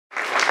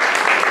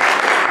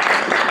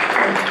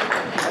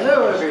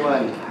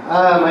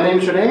My name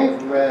is Rene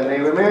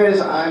Ramirez.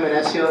 I'm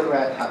an SEO over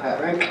at Top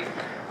Hat Rank.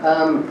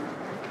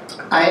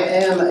 I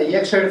am a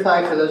Yext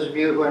certified. For those of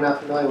you who are not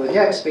familiar with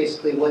Yext,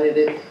 basically what it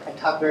is, I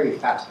talk very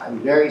fast.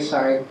 I'm very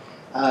sorry.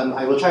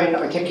 I will try and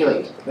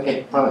articulate.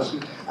 Okay, promise.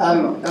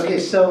 Okay,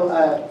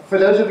 so for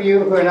those of you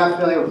who are not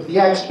familiar with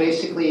Yext,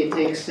 basically it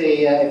takes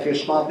if you're a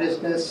small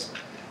business,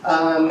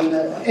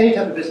 any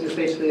type of business,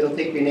 basically it'll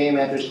take your name,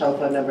 address,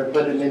 telephone number,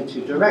 put them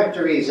into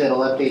directories,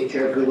 it'll update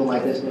your Google My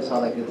Business, all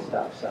that good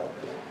stuff. So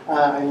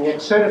I'm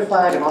Yext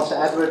certified, I'm also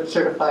AdWords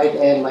certified,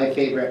 and my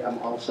favorite, I'm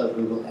also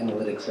Google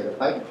Analytics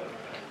certified.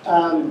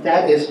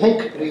 That is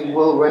Hank. We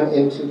will run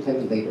into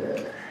him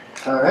later.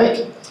 All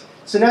right.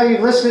 So now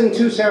you've listened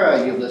to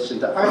Sarah, you've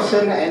listened to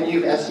Arson, and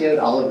you've SEO'd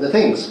all of the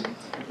things.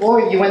 Or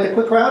you went the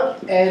quick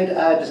route and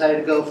decided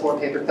to go for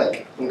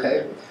pay-per-click.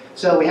 Okay.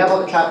 So we have all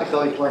the traffic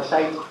going to our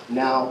site.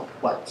 Now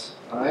what?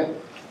 All right.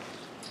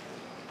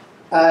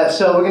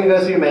 So we're going to go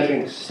through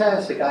measuring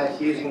success, the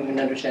guys using and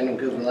understanding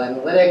Google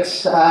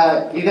Analytics.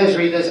 You guys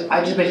read this.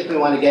 I just basically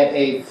want to get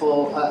a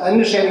full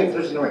understanding of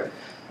who's in the room.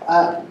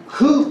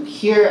 Who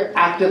here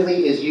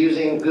actively is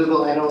using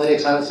Google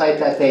Analytics on a site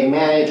that they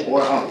manage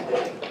or own?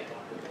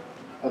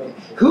 Okay.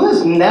 Who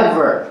has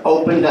never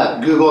opened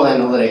up Google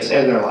Analytics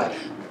in their life?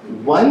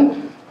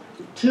 1,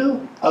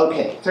 2,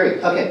 okay,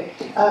 3, okay.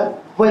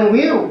 When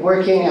we're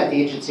working at the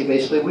agency,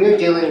 basically, we're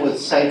dealing with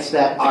sites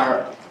that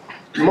are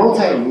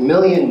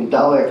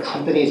multi-million-dollar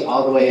companies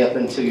all the way up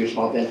into your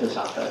small dentist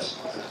office.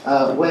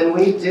 When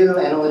we do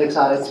analytics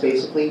audits,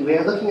 basically, we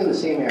are looking in the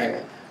same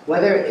area.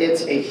 Whether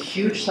it's a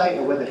huge site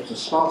or whether it's a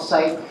small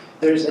site,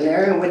 there's an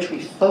area in which we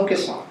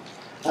focus on.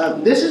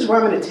 This is where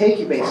I'm going to take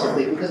you,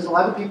 basically, because a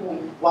lot of people,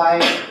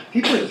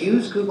 people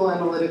use Google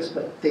Analytics,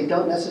 but they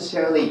don't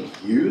necessarily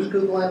use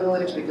Google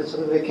Analytics because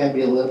some of it can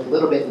be a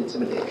little bit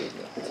intimidating.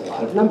 It's a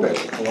lot of numbers,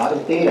 a lot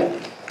of data.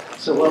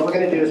 So what we're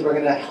going to do is we're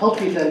going to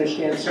help you to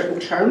understand certain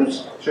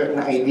terms, certain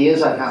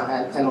ideas on how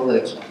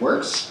analytics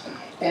works,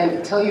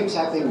 and tell you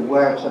exactly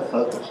where to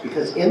focus.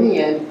 Because in the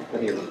end,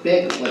 whether you're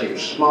big, whether you're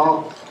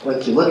small,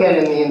 whether you look at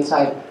it in the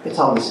inside, it's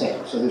all the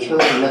same. So there's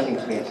really nothing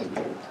fancy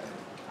here.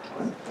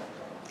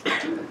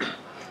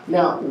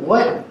 Now,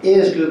 what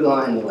is Google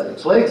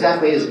Analytics? What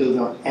exactly is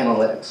Google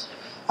Analytics?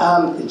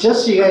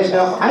 Just so you guys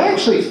know, I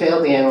actually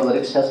failed the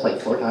analytics test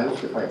like 4 times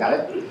before I got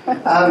it.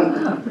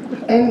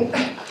 And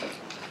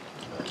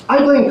I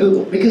blame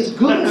Google, because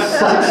Google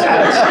sucks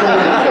at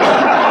explaining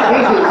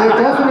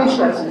things.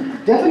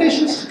 Their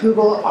definitions to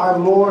Google are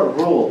more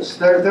rules.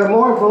 They're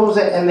more rules,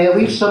 and they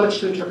leave so much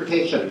to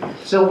interpretation.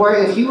 So where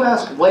if you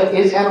ask, what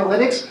is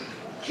analytics?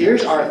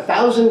 Here's our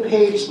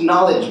 1,000-page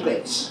knowledge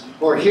base.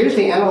 Or here's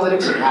the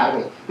Analytics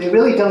Academy. They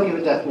really don't give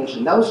a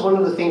definition. That was one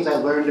of the things I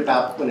learned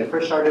about when I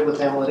first started with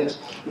analytics.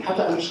 You have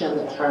to understand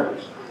the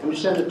terms.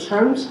 Understand the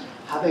terms,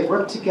 how they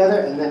work together,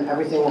 and then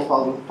everything will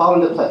fall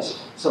into place.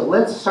 So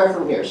let's start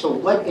from here. So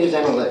what is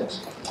analytics?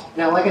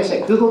 Now, like I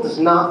said, Google does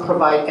not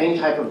provide any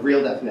type of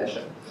real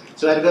definition.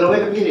 So I had to go to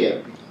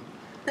Wikipedia.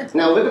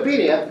 Now,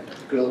 Wikipedia,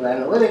 Google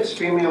Analytics,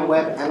 premium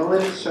web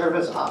analytics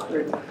service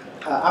offered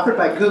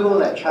by Google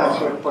that tracks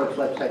and reports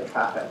website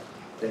traffic.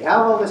 They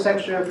have all this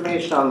extra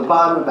information on the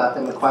bottom about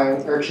them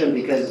acquiring Urchin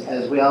because,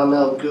 as we all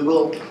know,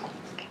 Google,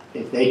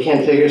 if they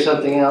can't figure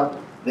something out,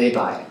 they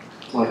buy it.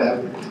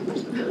 Okay?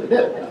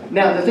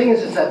 Now, the thing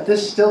is that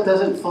this still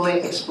doesn't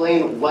fully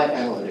explain what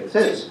analytics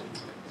is.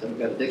 So we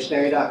go to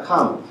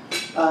dictionary.com.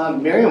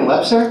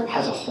 Merriam-Webster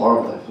has a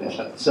horrible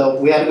definition, so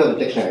we had to go to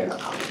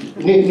dictionary.com,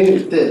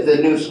 the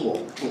new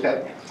school.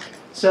 Okay?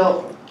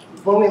 So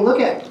when we look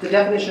at the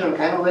definition of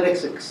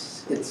analytics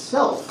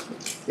itself,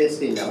 it's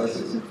the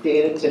analysis of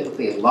data,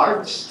 typically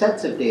large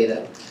sets of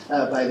data,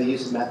 by the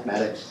use of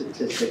mathematics,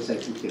 statistics, and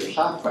computer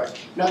software.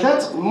 Now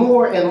that's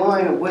more in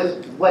line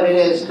with what it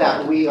is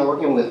that we are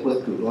working with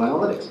Google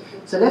Analytics.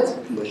 So that's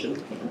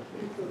intuition.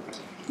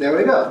 There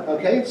we go.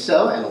 Okay,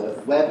 so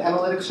web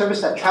analytics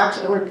service that tracks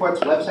and reports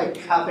website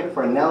traffic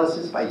for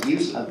analysis by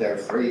use of their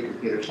free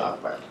computer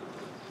software.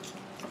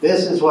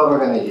 This is what we're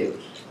going to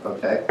use.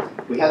 Okay,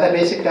 we have that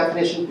basic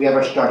definition. We have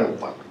our starting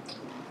point.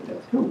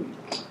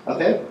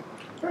 Okay.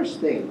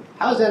 First thing,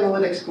 how's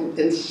analytics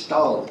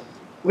installed?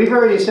 We've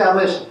already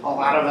established a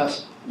lot of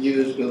us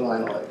use Google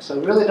Analytics, so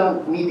we really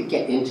don't need to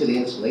get into the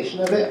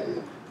installation of it.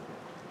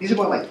 These are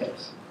more like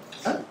tips.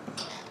 Huh?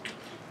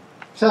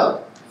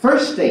 So,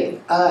 first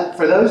thing,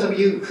 for those of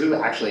you who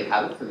actually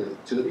have it, for the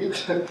 2 of you,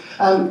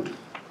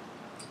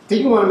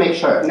 you want to make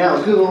sure. Now,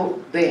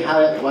 Google, they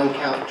have it, one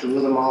account to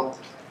rule them all.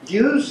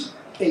 Use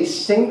a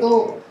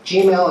single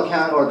Gmail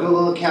account or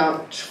Google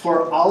account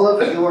for all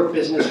of your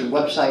business and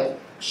website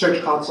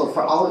Search Console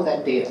for all of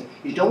that data.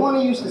 You don't want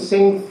to use the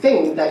same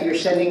thing that you're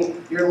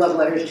sending your love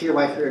letters to your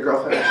wife or your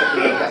girlfriend or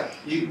something like that.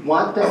 You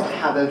want them to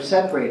have them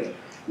separated.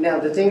 Now,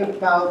 the thing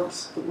about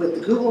with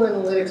the Google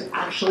Analytics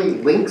actually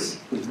links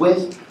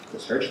with the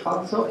Search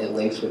Console. It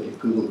links with your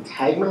Google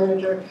Tag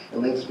Manager. It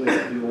links with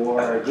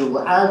your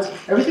Google Ads.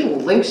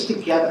 Everything links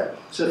together.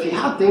 So if you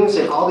have things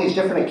in all these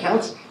different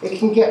accounts, it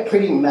can get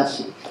pretty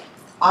messy.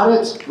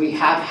 Audits, we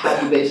have had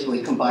to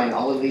basically combine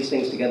all of these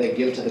things together,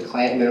 give it to the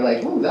client, and they're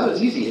like, oh, that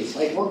was easy. It's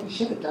like, well, you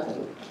should have done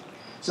it.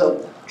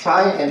 So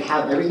try and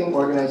have everything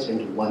organized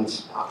into one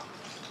spot.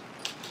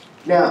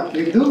 Now,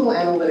 your Google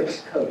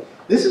Analytics code.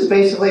 This is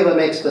basically what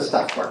makes the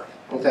stuff work,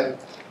 okay?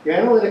 Your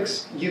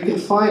analytics, you can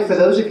find, for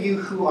those of you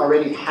who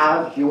already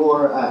have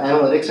your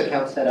analytics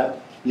account set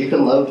up, you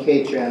can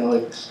locate your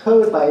analytics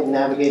code by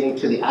navigating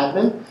to the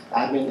admin.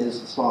 Admin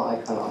is the small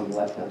icon on the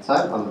left-hand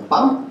side, on the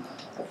bottom.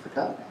 I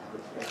forgot.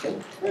 Okay,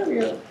 there we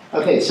go.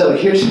 Okay, so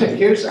here's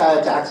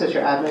to access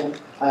your admin.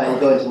 You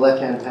go into the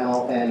left-hand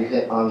panel and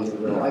hit on the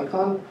little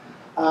icon.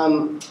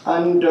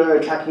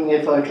 Under tracking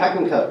info and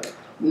tracking code.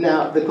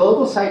 Now, the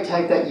global site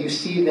tag that you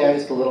see there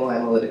is the little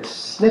analytics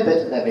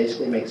snippet that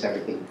basically makes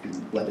everything do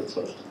what it's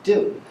supposed to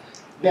do.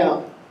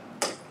 Now,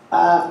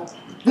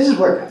 this is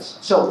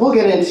WordPress, so we'll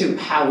get into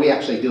how we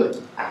actually do it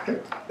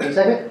after, in a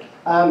second.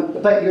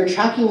 But your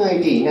tracking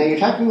ID, now your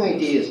tracking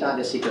ID is not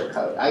a secret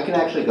code. I can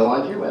actually go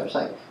onto your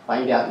website,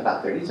 find out in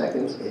about 30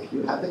 seconds if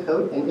you have the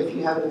code and if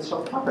you have it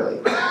installed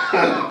properly.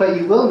 But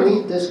you will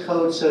need this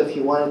code so if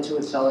you wanted to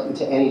install it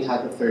into any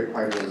type of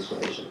third-party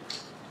installation,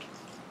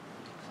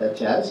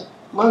 such as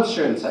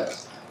Monster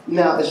Insights.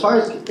 Now, as far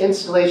as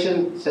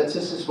installation, since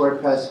this is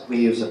WordPress, we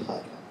use a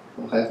plugin.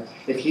 Okay?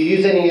 If you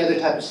use any other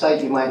type of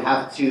site, you might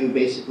have to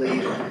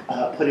basically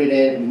put it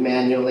in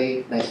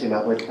manually. Nice thing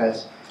about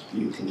WordPress,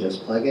 you can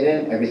just plug it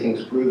in,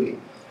 everything's groovy.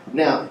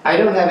 Now, I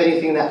don't have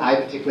anything that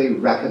I particularly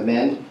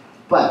recommend,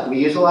 but we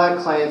use a lot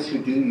of clients who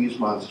do use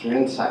Monster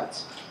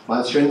Insights.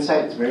 Monster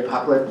Insights is a very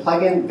popular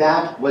plugin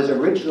that was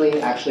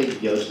originally actually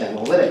Yoast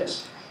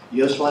Analytics.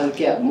 Yoast wanted to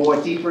get more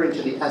deeper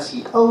into the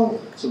SEO,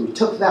 so we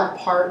took that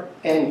part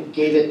and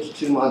gave it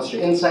to Monster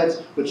Insights,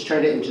 which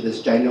turned it into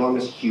this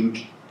ginormous,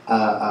 huge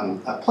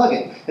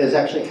plugin. It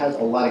actually has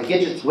a lot of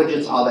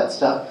widgets, all that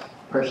stuff.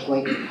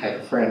 Personally, I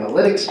prefer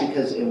analytics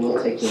because it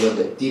will take you a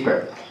little bit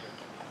deeper.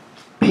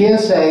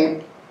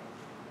 PSA,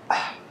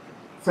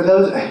 for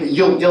those,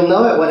 you'll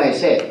know it when I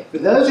say it. For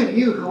those of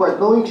you who are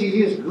going to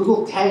use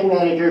Google Tag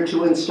Manager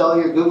to install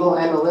your Google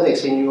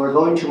Analytics and you are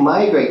going to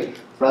migrate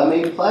from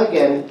a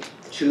plugin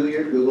to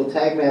your Google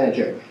Tag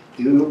Manager,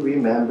 do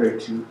remember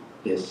to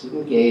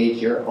disengage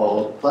your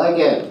old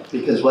plugin,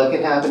 because what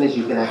can happen is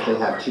you can actually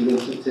have 2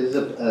 instances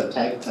of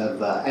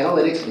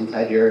analytics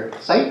inside your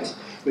site,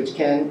 which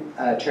can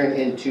turn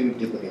into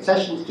duplicate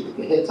sessions,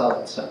 duplicate hits, all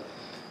that stuff.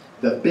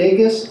 The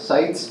biggest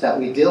sites that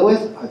we deal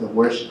with are the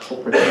worst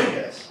culprits of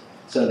this.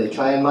 So they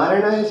try and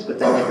modernize, but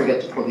then they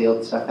forget to pull the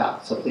old stuff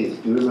out. So please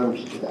do remember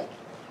to do that.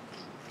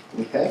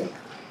 Okay?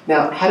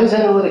 Now, how does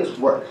analytics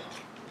work?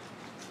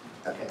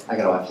 Okay, I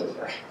gotta watch this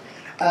guy.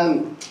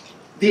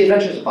 The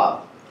Adventures of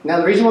Bob. Now,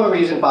 the reason why we're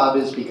using Bob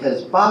is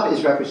because Bob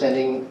is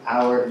representing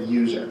our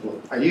user.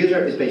 Our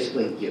user is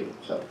basically you.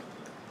 So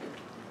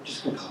I'm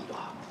just gonna call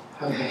Bob.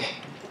 Okay.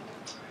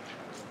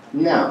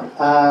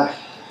 Now,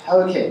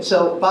 okay,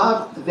 so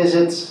Bob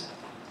visits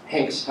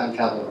Hank's Time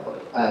Travel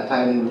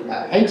Emporium.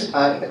 Hank's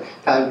Time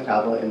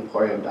Travel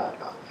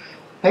Emporium.com.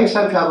 Hank's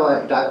Time Travel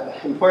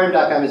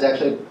Emporium.com is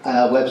actually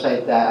a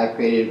website that I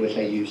created, which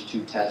I use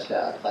to test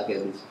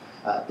plugins,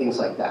 things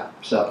like that.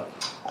 So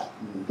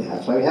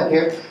that's why we have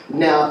here.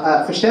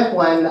 Now, for step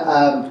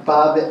 1,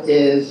 Bob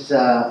is,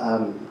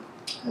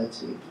 let's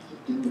see,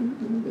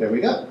 there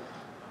we go.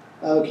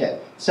 Okay,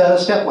 so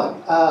step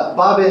 1,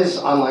 Bob is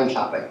online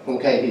shopping.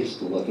 Okay,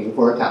 he's looking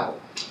for a towel.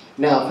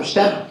 Now, for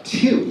step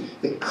 2,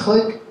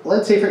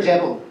 let's say, for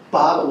example,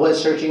 Bob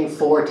was searching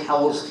for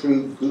towels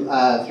through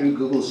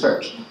Google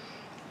search.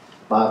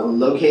 Bob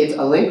locates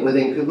a link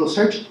within Google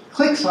search,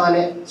 clicks on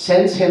it,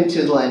 sends him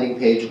to the landing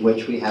page,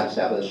 which we have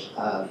established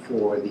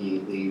for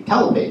the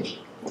towel page.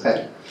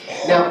 Okay.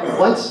 Now,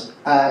 once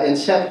in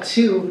step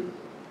 2,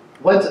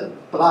 once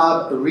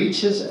Bob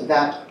reaches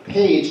that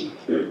page,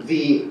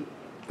 the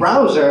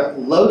browser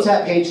loads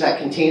that page that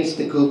contains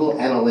the Google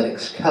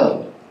Analytics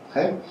code.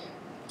 Okay.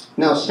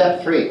 Now,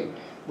 step 3,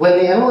 when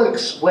the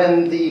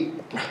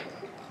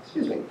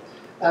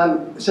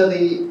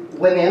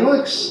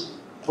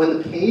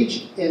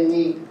page in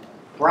the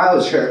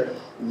browser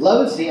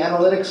loads the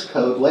analytics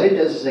code, what it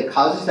does is it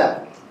causes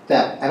that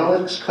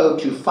analytics code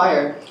to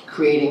fire,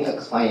 creating a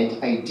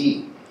client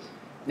ID.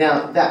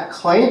 Now, that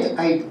client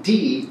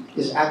ID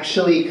is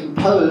actually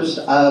composed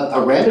of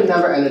a random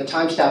number and a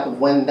timestamp of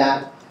when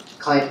that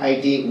client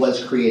ID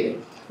was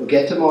created. We'll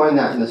get to more on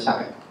that in a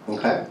second,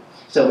 okay?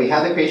 So we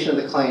have the creation of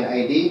the client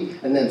ID,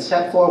 and then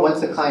step 4, once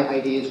the client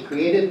ID is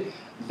created,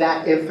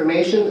 that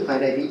information, the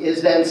client ID,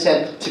 is then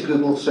sent to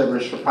Google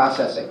servers for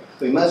processing.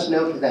 We must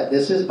note that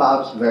this is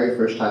Bob's very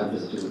first time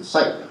visiting the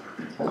site.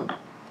 Okay.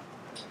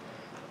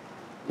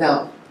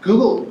 Now,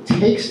 Google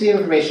takes the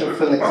information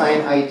from the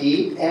client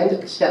ID, and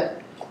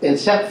in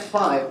step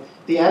 5,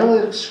 the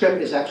analytics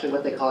script is actually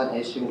what they call an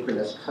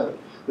asynchronous code,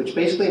 which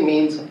basically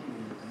means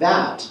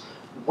that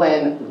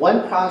when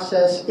one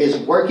process is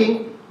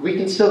working, we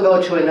can still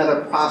go to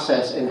another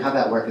process and have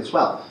that work as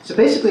well. So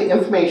basically,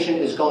 information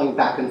is going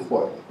back and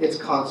forth. It's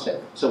constant.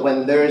 So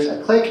when there's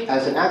a click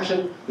as an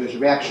action, there's a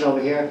reaction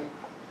over here.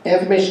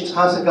 Information's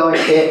constant going.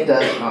 It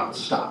does not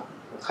stop.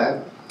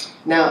 Okay?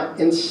 Now,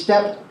 in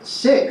step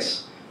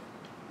 6,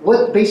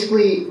 what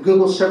basically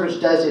Google Servers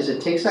does is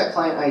it takes that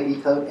client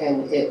ID code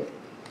and it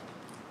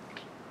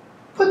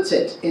puts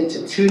it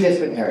into 2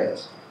 different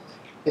areas.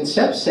 In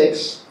step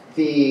 6,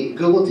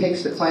 Google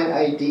takes the client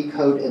ID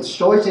code and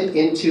stores it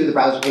into the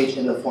browser page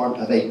in the form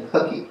of a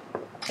cookie.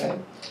 Okay?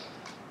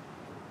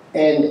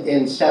 And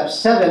in step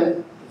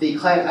 7, the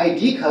client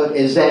ID code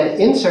is then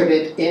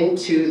inserted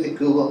into the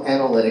Google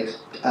Analytics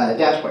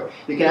dashboard.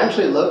 You can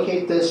actually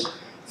locate this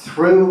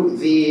through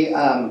the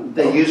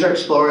user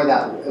explorer.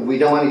 That we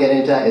don't want to get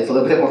into that. It's a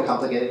little bit more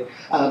complicated.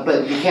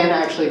 But you can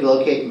actually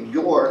locate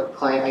your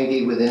client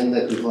ID within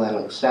the Google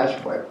Analytics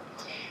dashboard.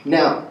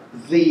 Now,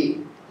 the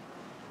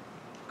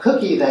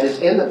cookie that is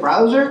in the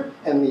browser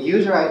and the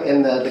user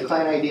and the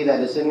client ID that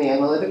is in the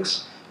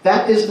analytics,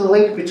 that is the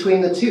link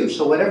between the 2.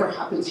 So whatever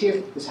happens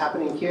here is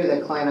happening here.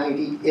 That client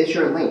ID is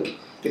your link.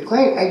 The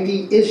client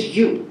ID is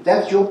you.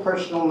 That's your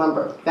personal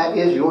number. That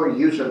is your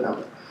user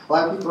number. A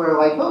lot of people are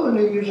like, oh,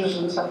 new users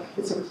and stuff.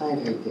 It's a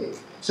client ID.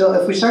 So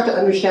if we start to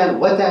understand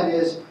what that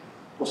is,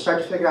 we'll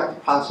start to figure out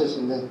the process,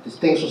 and then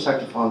things will start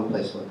to fall into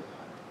place a little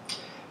bit.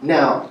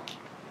 Now,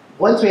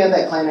 once we have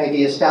that client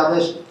ID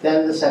established,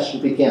 then the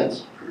session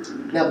begins.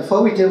 Now,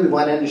 before we do, we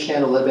want to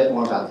understand a little bit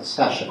more about the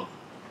session.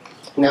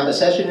 Now, the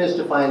session is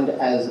defined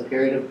as the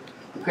period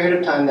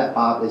of time that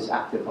Bob is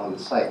active on the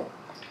site.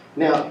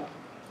 Now,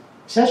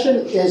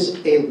 session is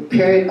a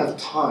period of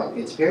time.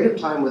 It's a period of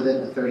time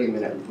within a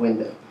 30-minute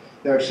window.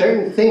 There are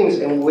certain things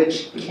in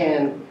which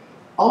can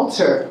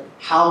alter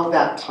how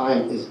that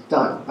time is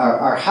done,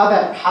 or how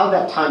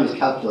that time is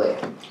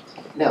calculated.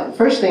 Now, the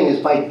first thing is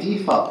by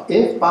default,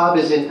 if Bob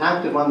is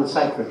inactive on the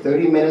site for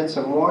 30 minutes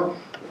or more,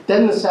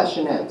 then the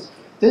session ends.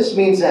 This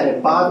means that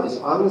if Bob is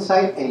on the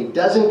site and he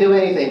doesn't do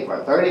anything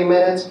for 30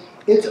 minutes,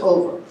 it's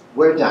over.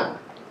 We're done.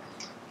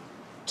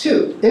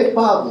 2, if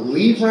Bob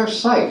leaves our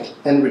site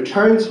and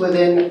returns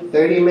within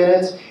 30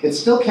 minutes, it's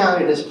still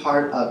counted as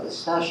part of the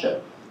session.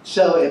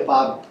 So if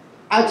Bob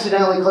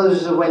accidentally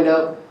closes a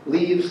window,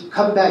 leaves,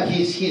 comes back,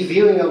 he's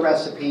viewing a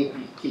recipe,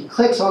 he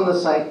clicks on the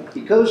site, he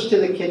goes to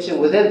the kitchen,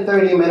 within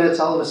 30 minutes,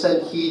 all of a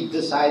sudden he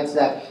decides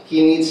that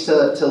he needs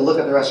to look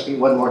at the recipe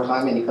one more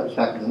time, and he comes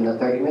back within the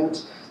 30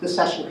 minutes, the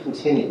session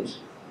continues.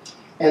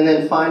 And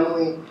then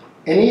finally,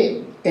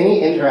 any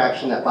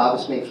interaction that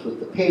Bob makes with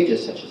the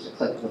pages, such as a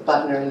click of a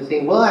button or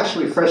anything, will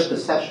actually refresh the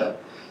session.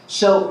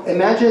 So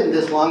imagine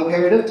this long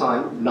period of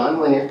time,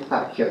 non-linear,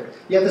 back here.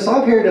 You have this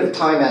long period of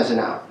time as an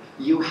hour.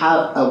 You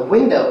have a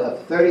window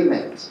of 30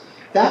 minutes.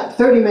 That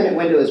 30-minute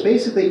window is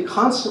basically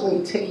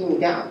constantly ticking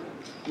down.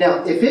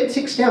 Now, if it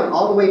ticks down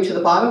all the way to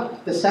the bottom,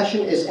 the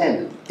session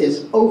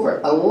is over,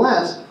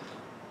 unless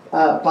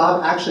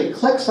Bob actually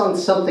clicks on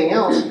something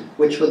else,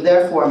 which would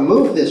therefore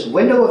move this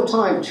window of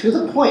time to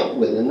the point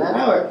within that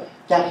hour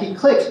that he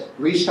clicks,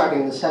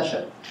 restarting the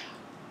session.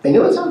 I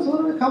know it sounds a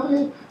little bit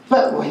complicated,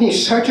 but when you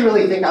start to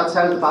really think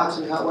outside of the box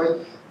and how it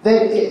works,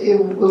 then it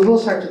will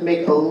start to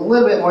make a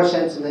little bit more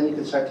sense, and then you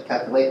can start to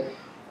calculate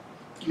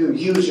your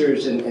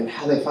users and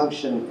how they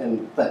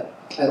function. But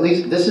at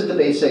least this is the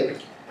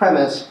basic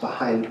premise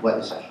behind what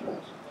a session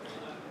is.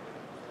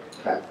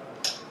 Okay.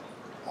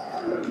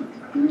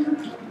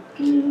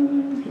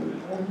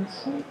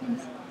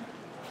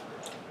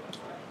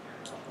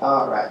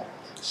 All right.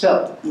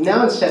 So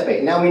now in step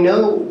 8. Now we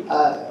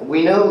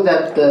know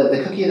that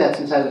the cookie that's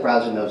inside the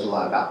browser knows a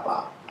lot about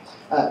Bob.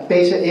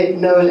 Basically, it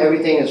knows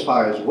everything as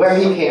far as where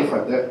he came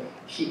from.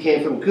 He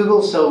came from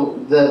Google, so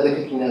the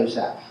cookie knows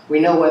that. We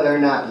know whether or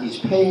not he's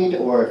paid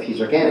or if he's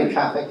organic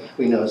traffic.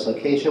 We know his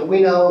location. We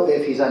know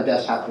if he's on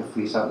desktop, if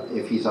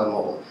he's on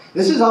mobile.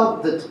 This is all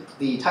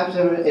the types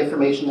of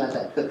information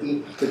that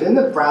cookie within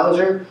the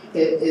browser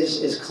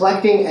is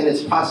collecting and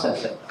it's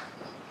processing.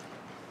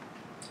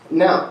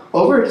 Now,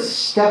 over to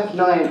step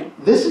 9.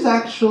 This is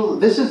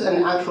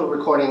an actual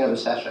recording of a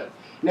session.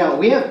 Now,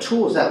 we have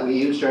tools that we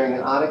use during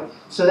an audit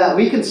so that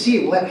we can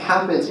see what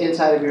happens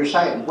inside of your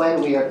site when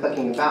we are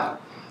clicking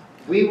about.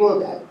 We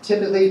will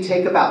typically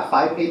take about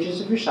 5 pages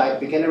of your site,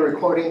 begin a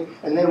recording,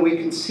 and then we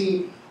can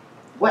see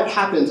what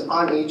happens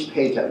on each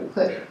page that we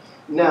click.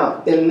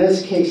 Now, in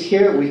this case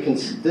here,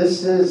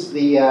 this is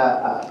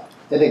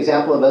an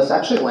example of us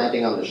actually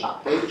landing on the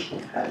shop page,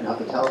 not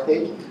the tell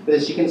page. But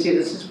as you can see,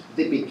 this is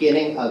the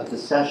beginning of the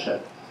session.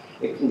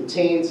 It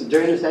contains,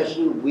 during the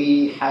session,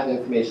 we have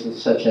information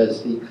such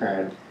as the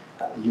current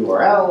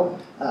URL,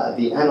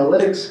 the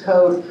analytics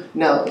code.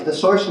 Now, the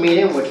source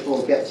medium, which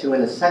we'll get to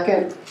in a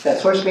second, that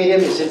source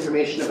medium is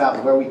information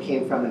about where we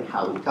came from and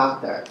how we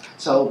got there.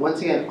 So once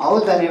again, all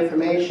of that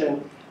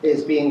information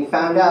is being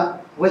found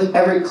out with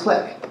every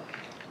click.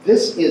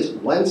 This is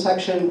one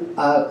section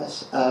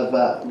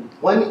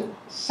one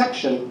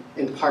section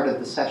in part of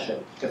the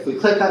session. If we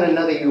click on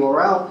another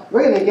URL,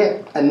 we're going to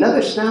get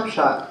another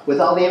snapshot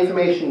with all the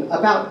information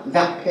about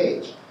that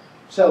page.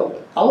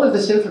 So all of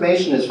this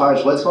information as far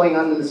as what's going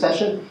on in the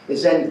session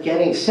is then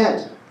getting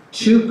sent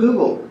to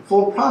Google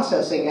for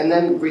processing and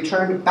then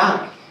returned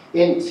back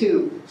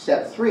into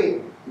step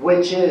 3,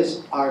 which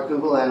is our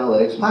Google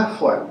Analytics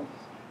platform.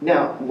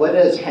 Now, what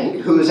does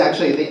Hank, who is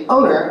actually the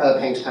owner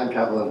of Hank's Time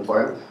Travel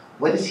Emporium,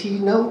 what does he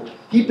know?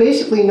 He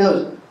basically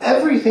knows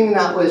everything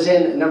that was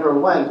in, number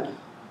one,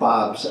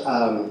 Bob's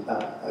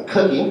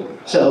cookie.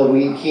 So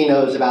he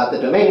knows about the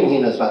domain, he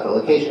knows about the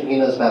location, he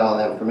knows about all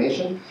that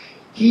information.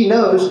 He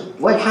knows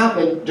what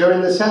happened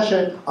during the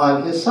session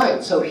on his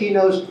site. So he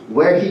knows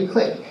where he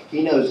clicked.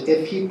 He knows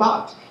if he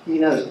bought. He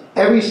knows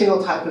every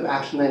single type of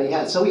action that he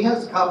had. So he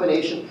has a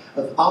combination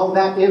of all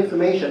that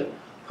information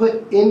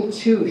put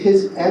into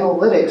his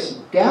analytics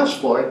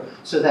dashboard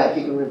so that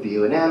he can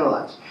review and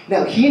analyze.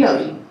 Now, he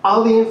knows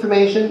all the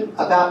information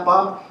about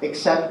Bob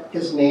except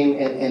his name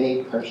and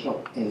any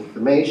personal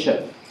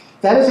information.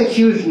 That is a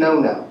huge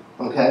no-no,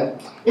 okay?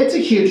 It's a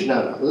huge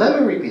no-no. Let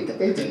me repeat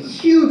that. It's a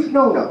huge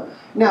no-no.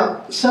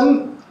 Now,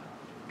 some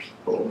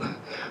people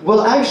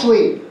will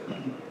actually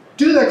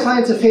do their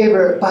clients a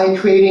favor by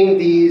creating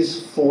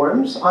these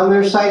forms on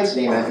their sites,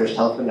 name, address,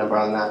 telephone number,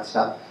 on that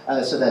stuff,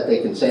 so that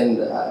they can send,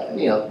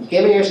 you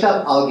give me your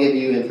stuff, I'll give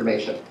you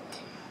information.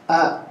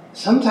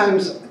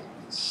 Sometimes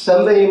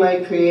somebody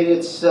might create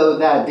it so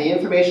that the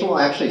information will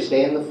actually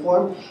stay in the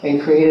form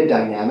and create a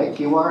dynamic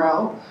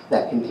URL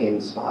that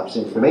contains Bob's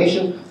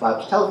information,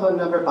 Bob's telephone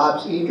number,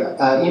 Bob's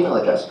email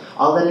address,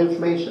 all that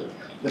information.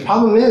 The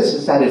problem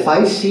is that if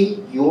I see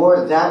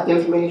that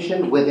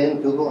information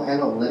within Google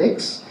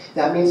Analytics,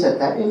 that means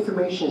that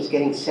information is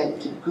getting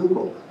sent to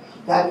Google.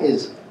 That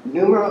is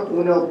numero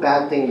uno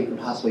bad thing you can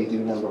possibly do,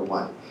 number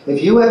one.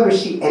 If you ever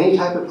see any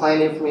type of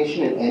client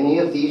information in any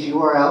of these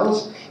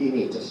URLs, you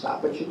need to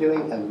stop what you're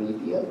doing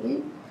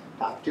immediately,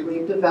 talk to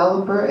a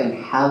developer and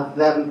have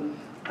them,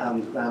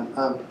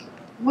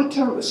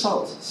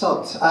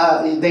 salt.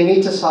 They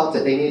need to salt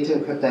it. They need to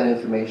encrypt that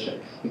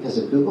information. Because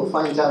if Google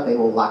finds out, they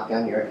will lock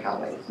down your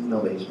account like it's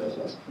nobody's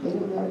business. They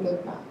will never get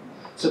it back.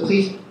 So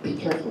please be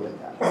careful with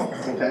that,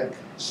 okay?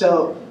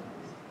 So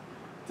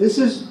this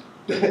is,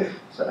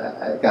 so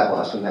I got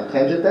lost on that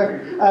tangent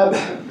there.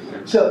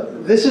 So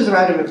this is the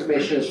round of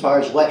information as far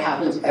as what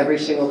happens every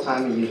single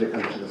time a user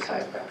comes to the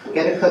site.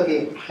 Get a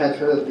cookie,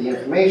 transfer the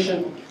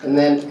information, and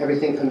then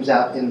everything comes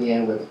out in the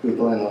end with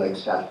Google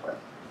Analytics dashboard.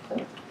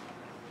 Okay?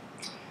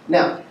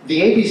 Now, the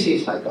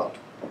ABC cycle.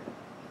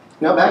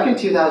 Now, back in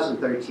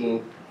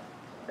 2013,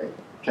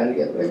 trying to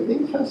get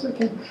everything as fast as I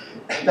can.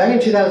 Back in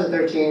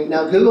 2013,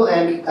 now Google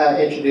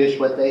introduced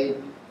what they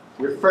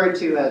referred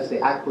to as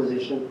the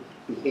acquisition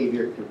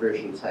behavior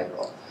conversion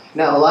cycle.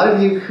 Now, a lot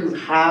of you who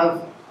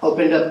have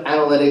opened up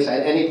analytics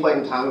at any point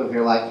in time of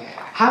your life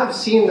have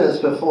seen this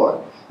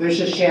before. There's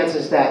just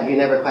chances that you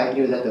never quite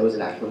knew that there was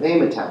an actual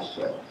name attached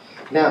to it.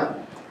 Now,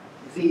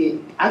 the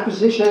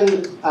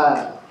acquisition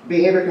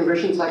behavior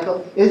conversion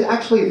cycle is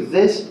actually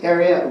this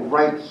area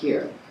right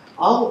here.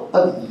 All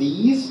of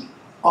these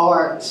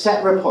are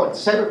set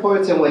reports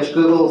in which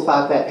Google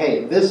thought that,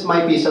 hey, this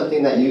might be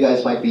something that you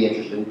guys might be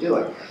interested in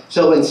doing.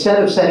 So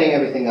instead of setting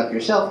everything up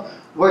yourself,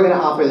 we're going to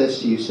offer this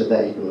to you so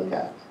that you can look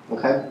at it,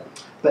 okay?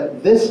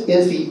 But this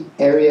is the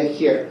area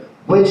here,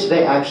 which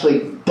they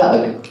actually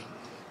dug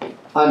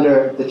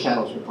under the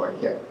channels report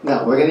here.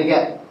 Now, we're going to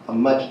get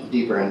much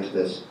deeper into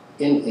this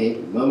in a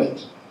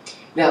moment.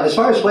 Now, as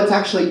far as what's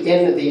actually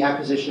in the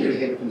acquisition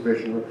behavior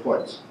conversion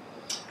reports,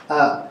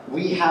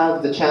 we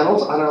have the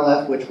channels on our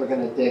left, which we're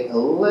going to dig a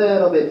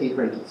little bit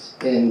deeper into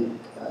in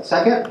a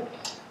second.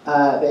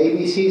 The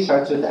ABC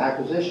starts with the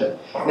acquisition.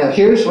 Now,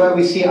 here's where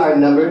we see our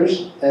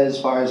numbers as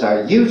far as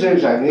our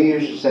users, our new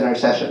users, and our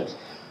sessions.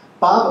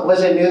 Bob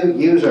was a new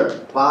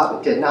user.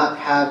 Bob did not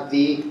have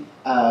the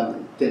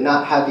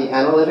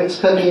analytics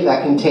cookie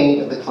that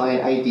contained the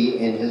client ID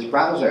in his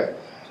browser.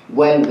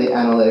 When the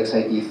analytics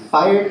ID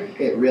fired,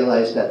 it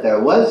realized that there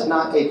was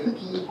not a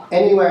cookie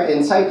anywhere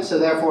in sight, so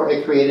therefore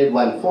it created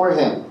one for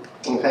him.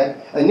 Okay?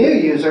 A new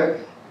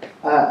user,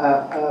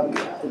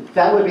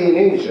 that would be a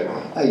new user.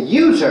 A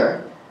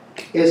user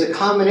is a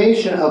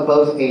combination of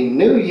both a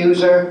new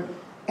user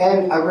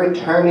and a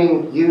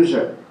returning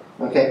user.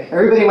 Okay?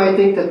 Everybody might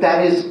think that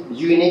that is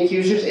unique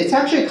users. It's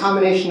actually a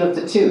combination of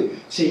the two.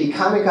 So you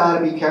kind of got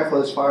to be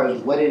careful as far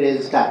as what it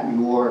is that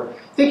you're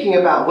thinking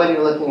about when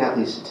you're looking at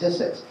these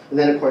statistics. And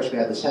then, of course, we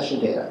have the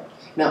session data.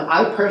 Now,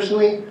 I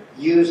personally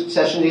use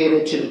session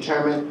data to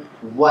determine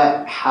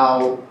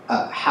how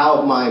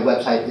my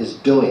website is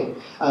doing.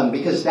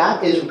 Because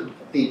that is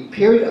the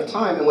period of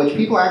time in which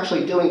people are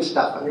actually doing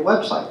stuff on your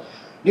website.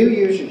 New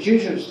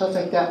users, stuff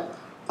like that.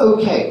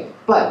 Okay,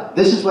 but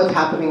this is what's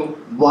happening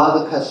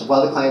while the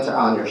clients are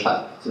on your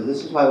site. So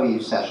this is why we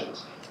use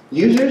sessions.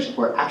 Users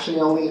were actually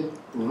only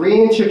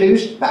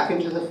reintroduced back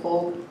into the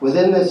fold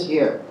within this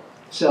year.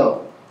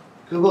 So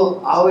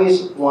Google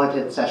always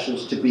wanted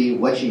sessions to be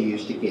what you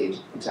use to gauge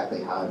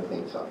exactly how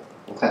everything's going.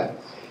 Okay.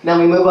 Now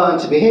we move on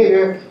to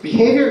behavior.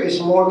 Behavior is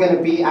more going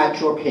to be at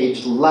your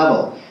page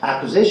level.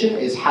 Acquisition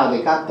is how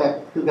they got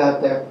there, who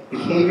got there.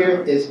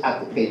 Behavior is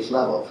at the page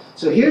level.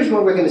 So here's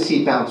where we're going to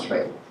see bounce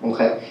rate.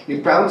 Okay.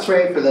 Your bounce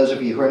rate, for those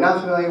of you who are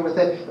not familiar with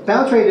it,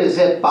 bounce rate is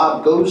if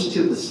Bob goes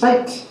to the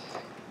site,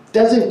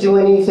 doesn't do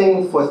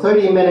anything for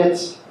 30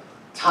 minutes,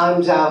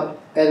 times out,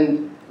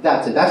 and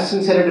That's it. That's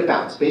considered a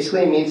bounce.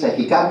 Basically, it means that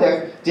he got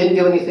there, didn't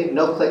do anything,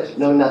 no clicks,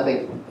 no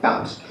nothing,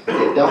 bounced.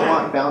 They don't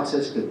want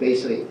bounces because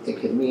basically it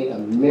could mean a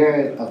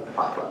myriad of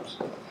problems.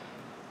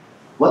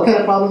 What kind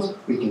of problems?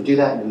 We can do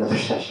that in another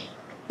session.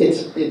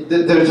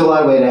 There's a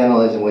lot of way to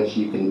analyze in which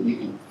you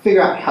can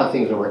figure out how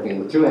things are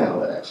working through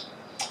analytics.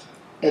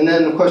 And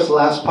then, of course, the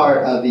last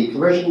part of the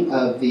conversion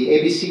of the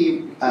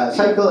ABC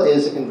cycle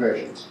is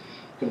conversions.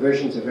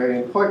 Conversions are very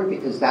important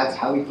because that's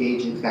how we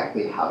gauge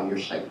exactly how your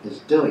site is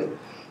doing.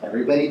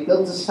 Everybody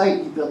builds a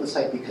site. You build a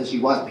site because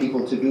you want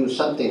people to do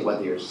something,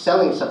 whether you're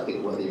selling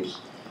something, whether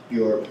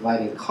you're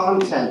providing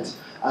content,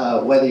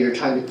 whether you're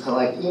trying to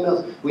collect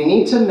emails. We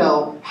need to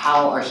know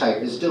how our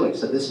site is doing.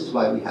 So this is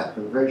why we have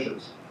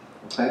conversions.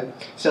 Okay?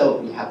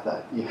 So you have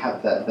the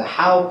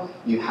how,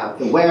 you have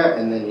the where,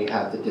 and then you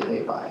have the did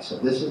they buy. So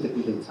this is the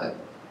complete cycle.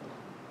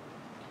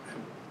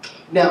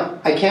 Now,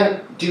 I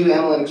can't do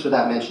analytics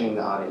without mentioning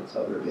the audience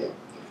overview.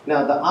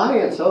 Now, the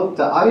audience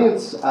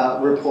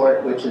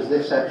report, which is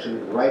this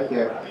section right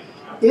here,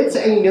 it's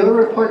a new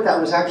report that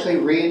was actually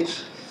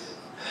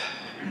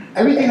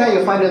everything that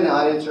you'll find in the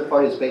audience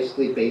report is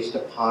basically based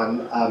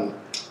upon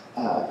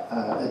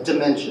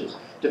dimensions,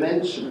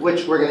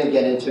 which we're going to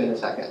get into in a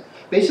second.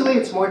 Basically,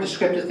 it's more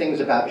descriptive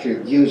things about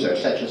your user,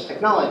 such as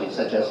technology,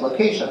 such as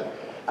location,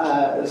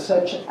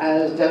 such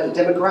as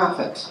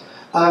demographics.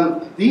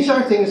 These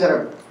are things that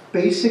are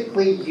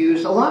basically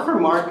used a lot for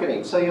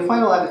marketing. So you'll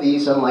find a lot of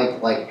these on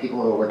like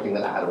people who are working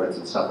with AdWords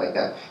and stuff like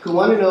that, who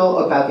want to know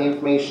about the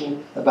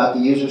information about the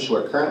users who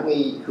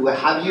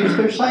have used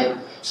their site.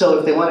 So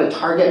if they want to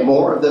target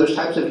more of those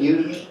types of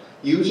users,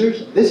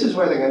 this is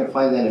where they're going to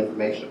find that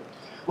information.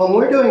 When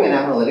we're doing an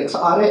analytics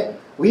audit,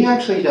 we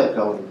actually don't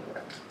go in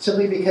here,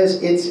 simply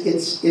because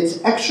it's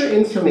extra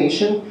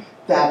information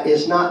that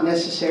is not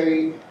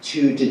necessary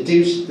to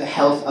deduce the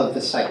health of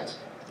the site.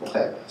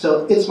 Okay,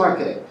 so it's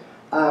marketing.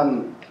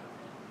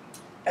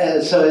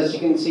 So as you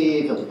can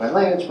see, filtered by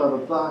language, blah, blah,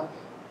 blah.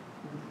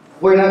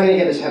 We're not going to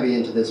get as heavy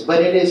into this,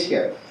 but it is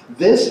here.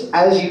 This,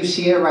 as you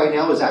see it right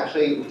now, was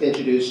actually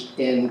introduced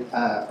in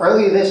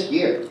early this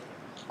year.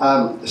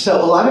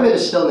 So a lot of it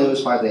is still new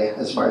as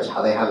far as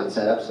how they have it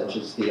set up, such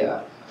as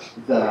the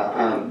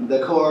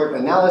cohort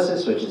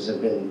analysis, which has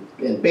been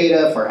in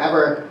beta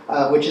forever,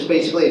 which is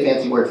basically a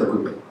fancy word for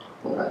grouping.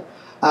 Okay.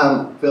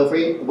 Feel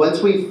free,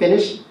 once we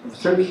finish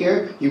through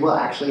here, you will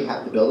actually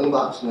have the building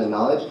blocks and the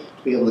knowledge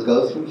to be able to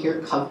go through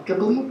here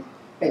comfortably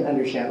and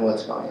understand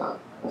what's going on.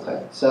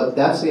 Okay, so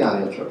that's the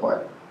audience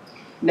report.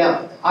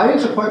 Now,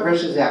 audience report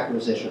versus the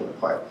acquisition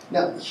report.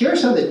 Now, here are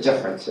some of the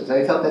differences.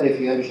 I felt that if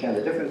you understand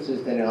the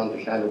differences, then you'll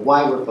understand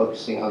why we're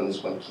focusing on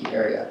this one key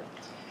area.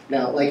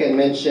 Now, like I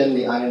mentioned,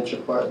 the audience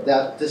report,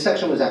 this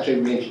section was actually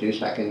reintroduced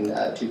back in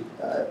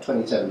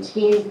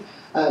 2017.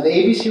 The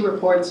ABC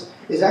reports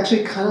is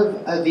actually kind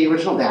of the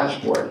original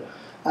dashboard.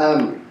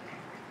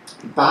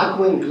 Back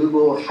when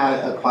Google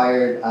had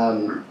acquired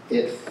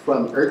it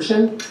from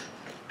Urchin,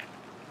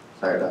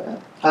 sorry about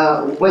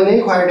that. When they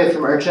acquired it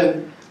from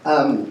Urchin,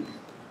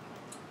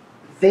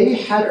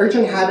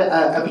 Urchin had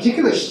a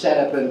particular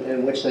setup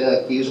in which they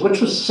like to use, which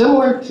was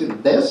similar to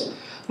this,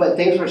 but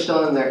things were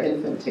still in their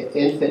infant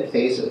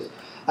phases.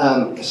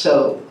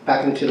 So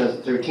back in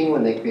 2013,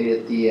 when they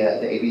created the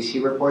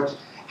ABC reports,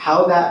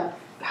 how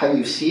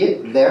you see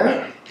it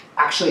there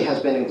actually has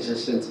been in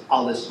existence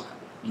all this time.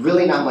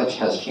 Really not much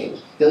has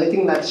changed. The only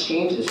thing that's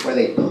changed is where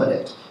they put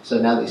it. So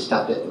now they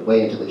stuffed it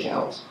way into the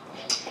channels.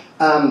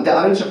 The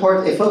audience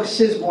report, it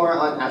focuses more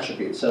on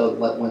attributes. So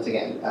once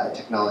again,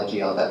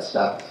 technology, all that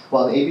stuff.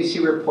 While the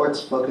ABC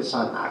reports focus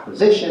on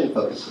acquisition,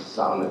 focuses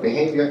on the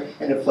behavior,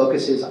 and it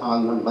focuses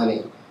on the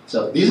money.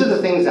 So these are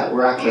the things that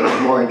we're actually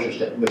more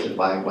interested in, which is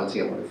why, once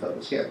again, we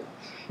focus here.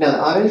 Now, the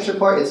audience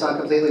report, it's not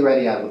completely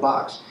ready out of the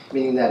box,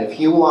 meaning that if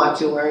you want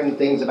to learn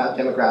things about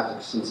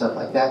demographics and stuff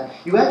like that,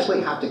 you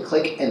actually have to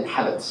click and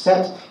have it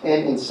set,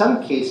 and in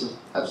some cases,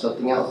 have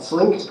something else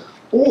linked,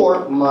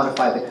 or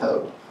modify the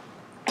code.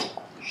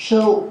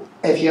 So,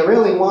 if you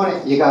really want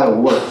it, you got to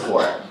work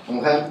for it,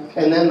 okay?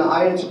 And then the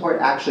audience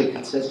report actually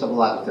consists of a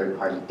lot of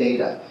third-party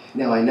data.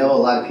 Now, I know a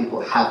lot of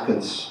people have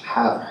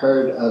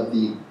heard of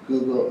the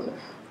Google,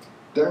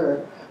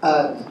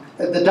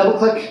 the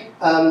double-click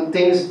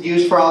things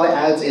used for all the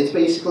ads. It's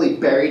basically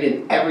buried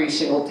in every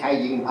single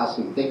tag you can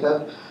possibly think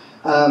of.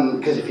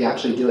 Because if you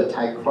actually do a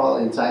tag crawl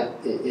inside,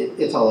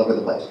 it's all over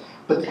the place.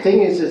 But the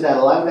thing is that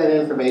a lot of that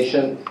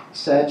information,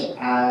 such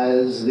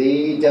as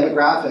the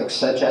demographics,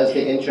 such as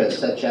the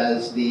interests, such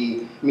as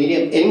the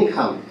median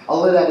income,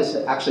 all of that is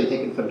actually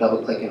taken from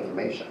double-click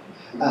information.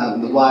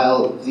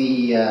 While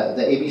the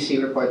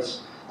ABC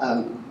reports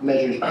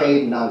measures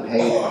paid,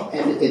 non-paid,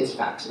 and it's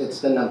facts,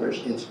 it's the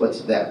numbers, it's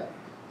what's there.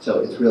 So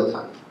it's real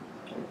time.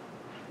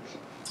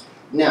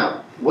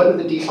 Now, what are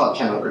the default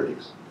channel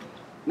groupings?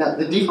 Now,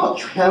 the default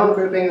channel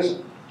groupings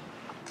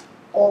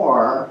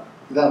are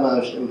the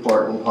most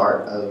important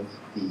part of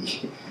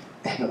the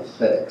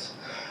analytics.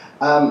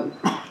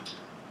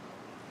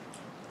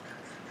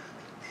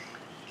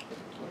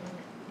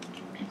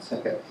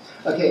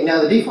 Okay,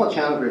 now the default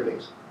channel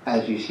groupings.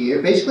 as you see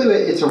here. Basically,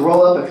 it's a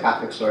roll-up of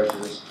traffic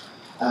sources.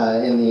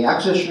 In the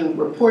acquisition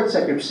reports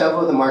that group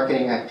several of the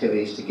marketing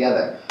activities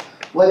together.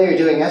 Whether you're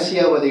doing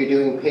SEO, whether you're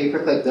doing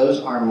pay-per-click, those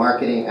are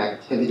marketing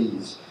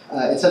activities.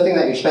 It's something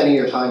that you're spending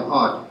your time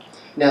on.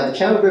 Now, the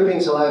channel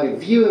groupings allow you to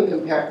view and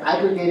compare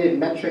aggregated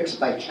metrics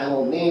by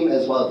channel name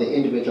as well as the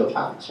individual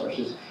traffic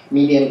sources,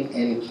 medium,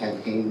 and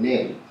campaign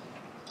name.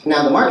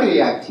 Now, the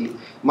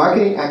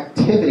marketing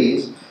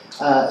activities,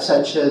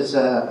 such as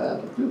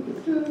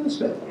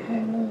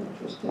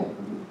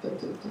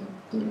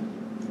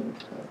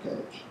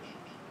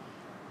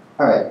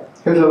all right,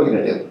 here's what we're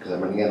going to do, because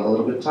I'm running out a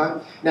little bit of time.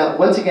 Now,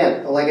 once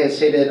again, like I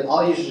stated,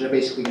 all users are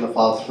basically going to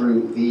follow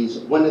through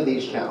one of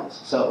these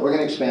channels. So we're going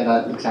to expand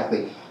on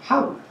exactly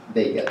how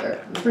they get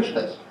there in the first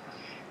place.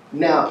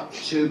 Now,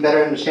 to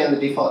better understand the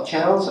default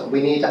channels,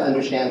 we need to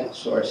understand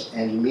source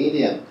and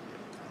medium.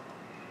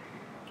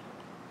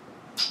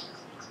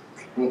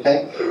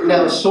 Okay?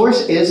 Now,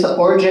 source is the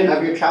origin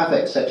of your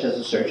traffic, such as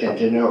a search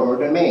engine or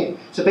domain.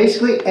 So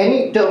basically,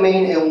 any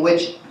domain in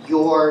which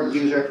your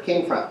user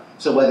came from.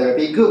 So whether it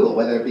be Google,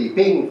 whether it be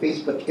Bing,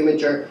 Facebook,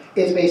 Imager,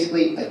 it's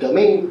basically a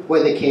domain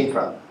where they came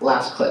from.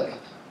 Last click.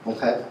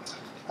 Okay?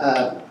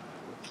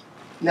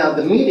 Now,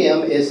 the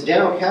medium is the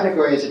general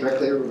category as it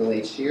directly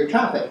relates to your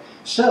traffic.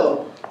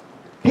 So,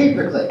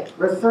 pay-per-click,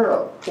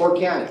 referral,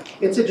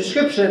 organic. It's a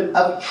description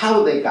of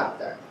how they got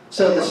there.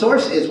 So the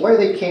source is where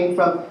they came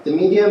from. The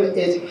medium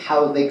is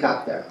how they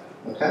got there.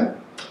 Okay?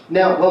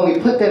 Now, when we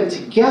put them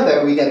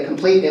together, we get a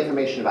complete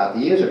information about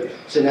the user.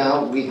 So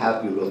now we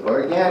have Google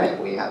Organic,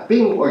 we have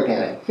Bing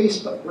Organic,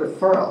 Facebook,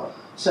 referral.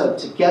 So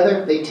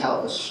together, they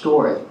tell a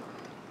story.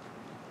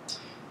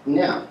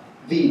 Now,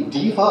 the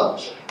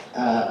default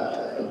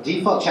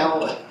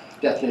channel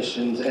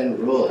definitions and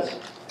rules.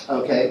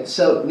 Okay,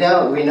 so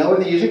now we know where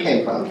the user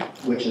came from,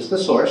 which is the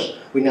source.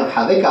 We know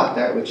how they got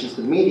there, which is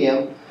the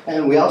medium.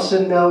 And we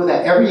also know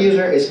that every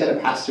user is going to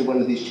pass through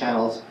one of these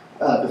channels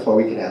before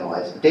we can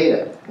analyze the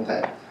data.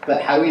 Okay,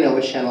 but how do we know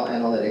which channel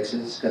analytics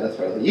is going to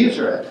throw the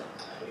user in?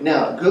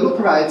 Now, Google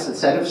provides a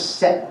set of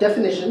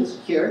definitions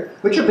here,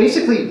 which are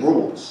basically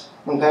rules.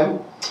 Okay.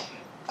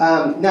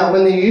 Now,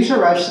 when the user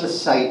arrives to the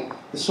site,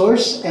 the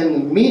source and the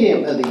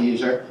medium of the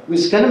user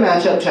is going to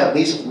match up to at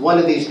least one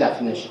of these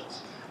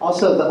definitions.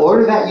 Also, the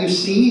order that you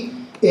see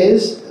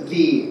is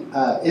the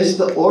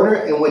order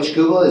in which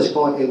Google is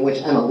going, in which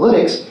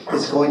analytics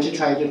is going to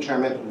try and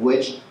determine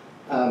which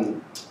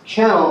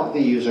channel the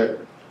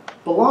user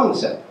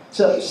belongs in.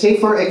 So, say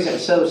for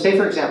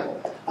example,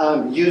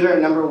 user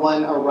number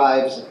 1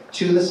 arrives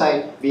to the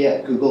site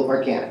via Google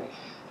Organic.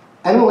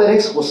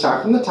 Analytics will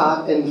start from the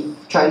top and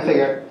try and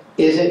figure,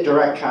 is it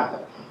direct traffic?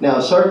 Now,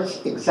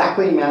 source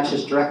exactly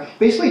matches direct.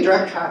 Basically,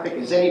 direct traffic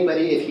is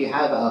anybody, if you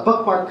have a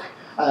bookmark,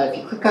 if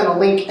you click on a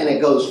link and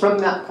it goes from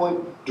that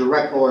point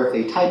direct, or if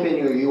they type in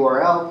your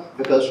URL,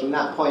 it goes from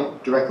that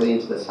point directly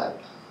into the site.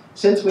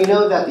 Since we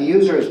know that the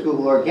user is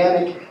Google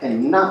Organic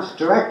and not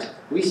direct,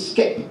 we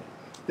skip.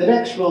 The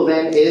next rule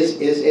then is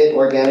it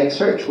organic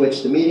search,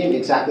 which the medium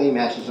exactly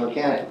matches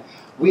organic.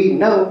 We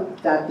know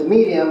that the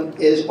medium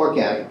is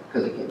organic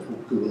because it came from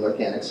Google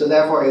Organic, so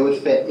therefore it would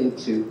fit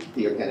into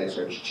the organic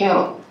search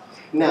channel.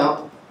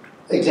 Now,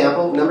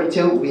 example number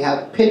 2, we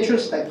have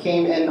Pinterest that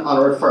came in on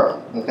a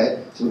referral.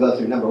 Okay, so we go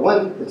through number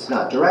 1, it's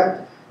not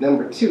direct.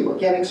 Number 2,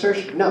 organic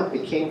search, no,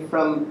 it came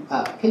from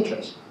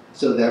Pinterest,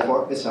 so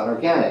therefore it's not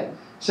organic.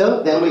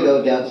 So then we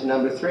go down to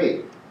number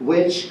 3,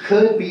 which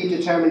could be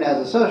determined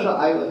as a social.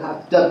 I would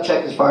have to double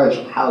check as far as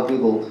how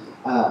Google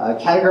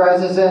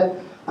categorizes it.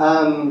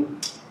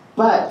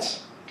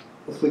 But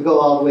if we go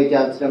all the way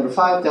down to number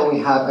 5, then we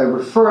have a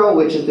referral,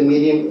 which is the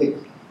medium.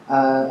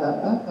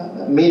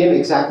 Medium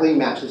exactly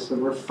matches the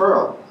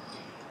referral.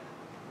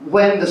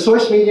 When the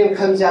source medium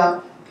comes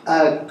out,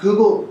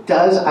 Google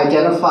does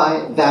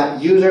identify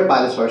that user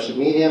by the source of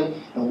medium,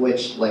 in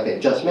which, like I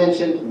just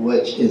mentioned,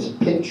 which is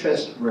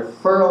Pinterest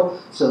referral.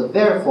 So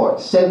therefore,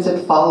 since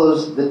it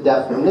follows the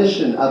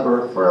definition of a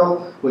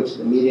referral, which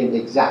the medium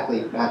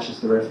exactly matches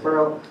the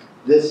referral,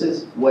 this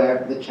is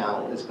where the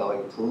channel is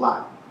going to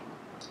lie.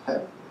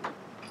 Okay.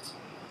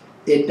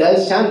 It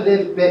does sound a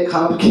little bit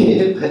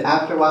complicated, but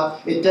after a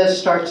while, it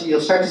does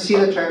you'll start to see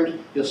the terms,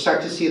 you'll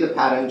start to see the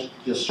patterns,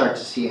 you'll start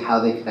to see how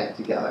they connect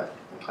together.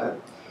 Okay.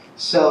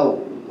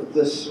 So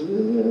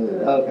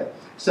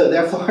So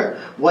therefore,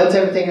 once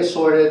everything is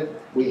sorted,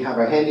 we have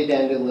our handy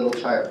dandy little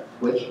chart,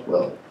 which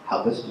will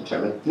help us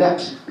determine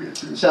next.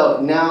 So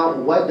now,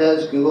 what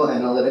does Google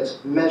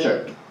Analytics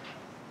measure?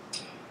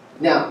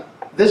 Now,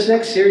 this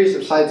next series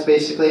of slides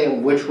basically,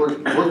 in which we're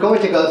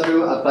going to go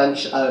through a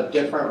bunch of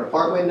different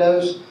report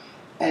windows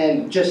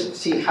and just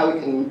see how we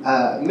can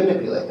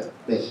manipulate them,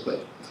 basically.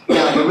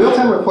 Now, the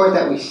real-time report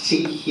that we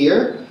see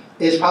here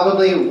is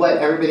probably what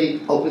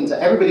everybody opens.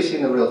 Everybody's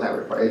seen the real-time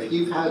report. If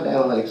you've had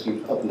analytics,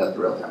 you've opened up the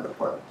real-time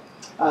report.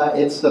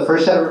 It's the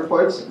first set of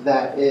reports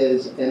that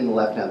is in the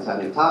left-hand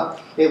side of the top.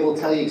 It will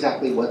tell you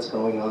exactly what's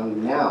going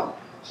on now.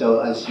 So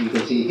as you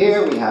can see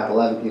here, we have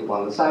 11 people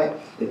on the site.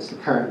 It's the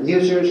current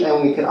users,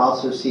 and we can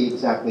also see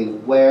exactly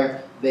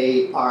where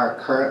they are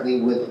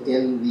currently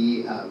within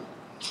the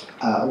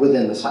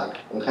within the site,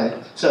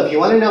 okay? So if you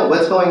want to know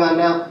what's going on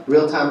now,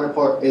 real-time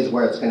report is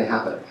where it's going to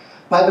happen.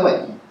 By the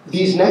way,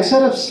 these next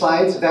set of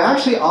slides, they're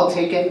actually all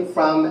taken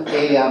from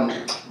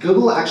a,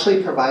 Google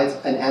actually provides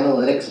an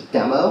analytics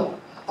demo.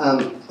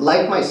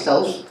 Like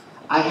myself,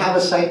 I have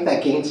a site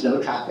that gains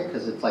no traffic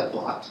because it's like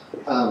blocked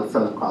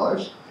from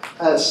crawlers.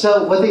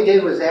 So what they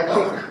did was they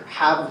actually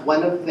have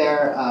one of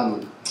their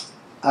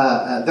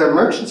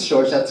merchant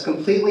stores that's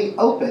completely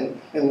open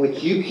in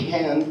which you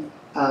can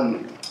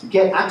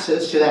get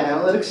access to that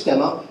analytics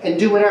demo and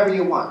do whatever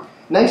you want.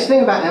 Nice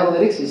thing about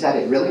analytics is that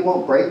it really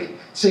won't break,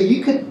 so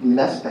you could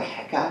mess the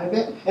heck out of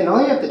it, and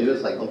all you have to do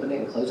is like open it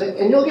and close it,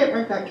 and you'll get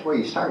right back to where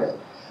you started.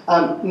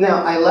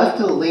 Now, I left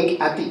a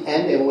link at the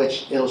end in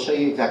which it'll show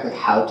you exactly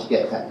how to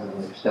get that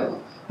analytics demo.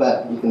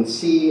 But you can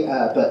see,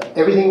 but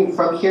everything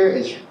from here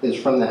is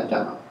from that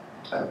demo.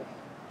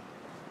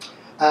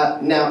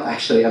 Now,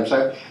 actually, I'm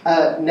sorry.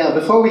 Now,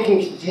 before we can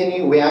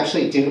continue, we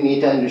actually do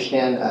need to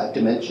understand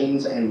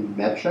dimensions and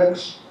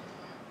metrics.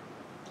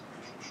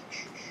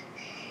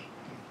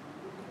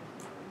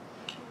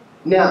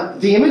 Now,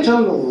 the image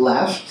on the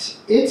left,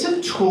 it's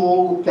a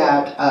tool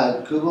that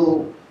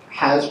Google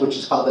has, which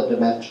is called the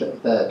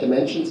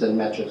Dimensions and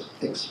Metrics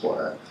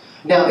Explorer.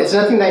 Now, it's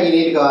nothing that you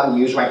need to go out and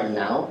use right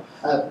now.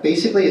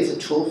 Basically, it's a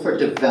tool for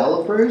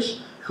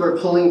developers who are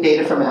pulling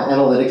data from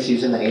analytics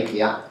using the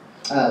API.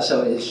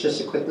 So it's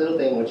just a quick little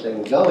thing which they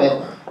can go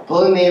in,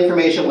 pull in the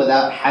information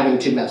without having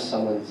to mess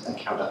someone's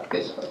account up,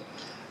 basically.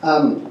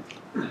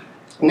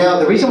 Now,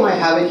 the reason why I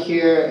have it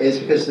here is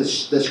because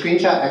the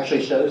screenshot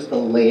actually shows the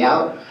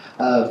layout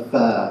of,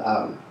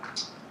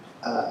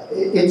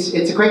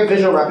 it's a great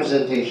visual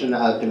representation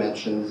of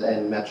dimensions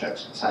and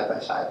metrics side by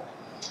side.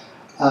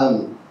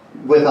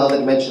 With all the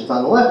dimensions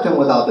on the left and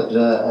with all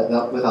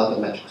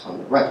the metrics on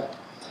the right.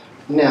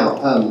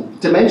 Now,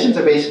 dimensions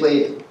are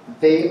basically,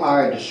 they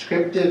are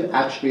descriptive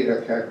attribute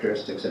or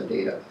characteristics of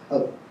data.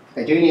 Oh,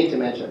 I do need to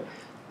mention,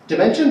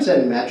 dimensions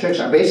and metrics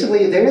are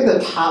basically, they're the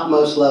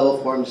topmost level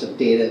forms of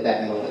data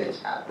that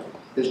analytics have.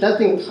 There's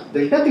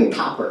nothing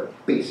topper,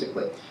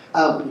 basically.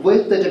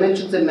 With the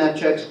dimensions and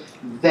metrics,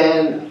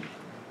 then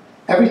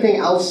everything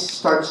else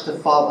starts to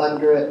fall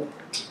under it.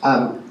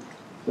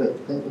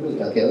 Let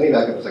me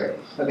back up a second.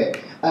 Okay,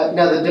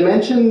 now the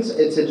dimensions,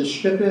 it's a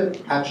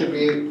descriptive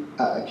attribute,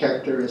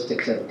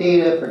 characteristics of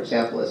data, for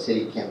example, a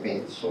city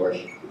campaign source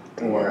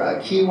or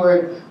a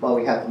keyword, while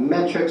we have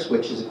metrics,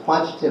 which is a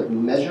quantitative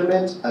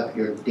measurement of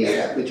your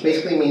data, which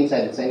basically means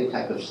that it's any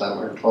type of sum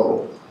or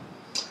total.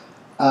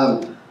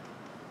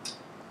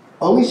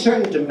 Only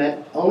certain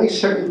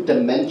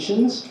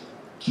dimensions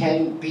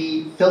can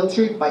be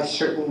filtered by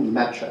certain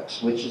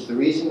metrics, which is the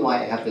reason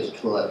why I have this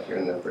tool up here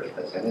in the first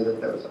place. I knew that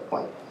there was a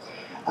point.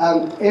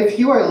 If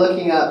you are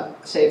looking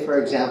up, say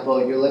for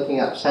example, you're looking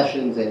up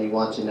sessions and you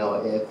want to know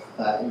if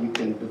you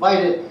can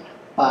divide it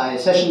by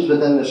sessions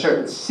within a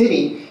certain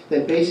city,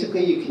 then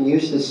basically you can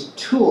use this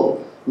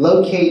tool,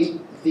 locate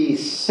the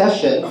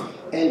session,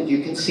 and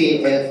you can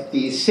see if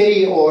the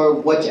city or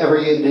whatever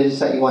it is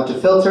that you want to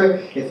filter,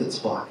 if it's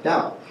blocked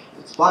out.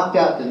 If it's blocked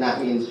out, then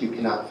that means you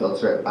cannot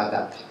filter it by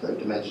that particular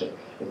dimension.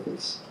 If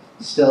it's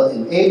still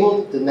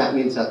enabled, then that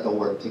means that they'll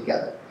work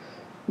together.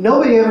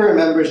 Nobody ever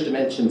remembers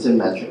dimensions and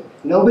metrics.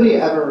 Nobody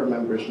ever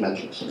remembers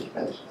metrics and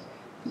dimensions.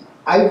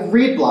 I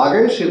read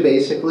bloggers who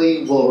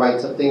basically will write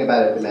something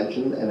about a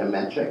dimension and a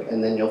metric,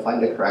 and then you'll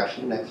find a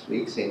correction next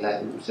week saying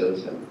that so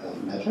is a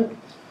metric.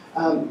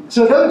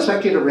 So I don't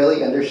expect you to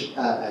really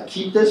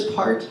keep this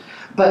part,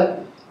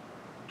 but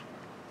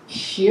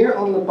here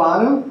on the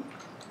bottom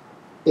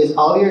is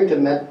all your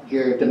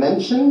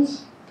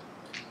dimensions,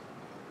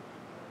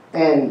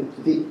 and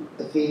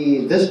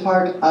this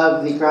part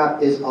of the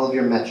graph is all of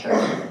your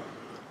metrics.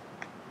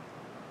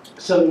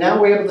 So now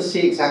we're able to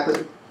see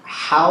exactly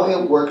how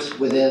it works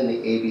within the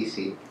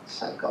ABC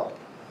cycle.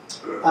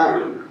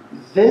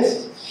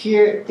 This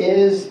here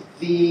is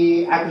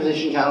the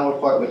acquisition channel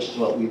report, which is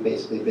what we've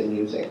basically been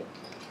using.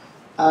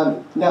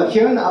 Now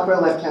here on the upper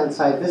left-hand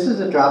side, this is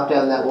a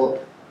drop-down that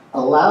will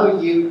allow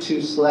you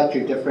to select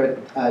your different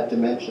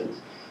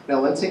dimensions.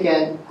 Now once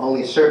again,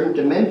 only certain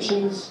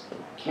dimensions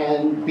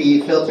can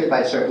be filtered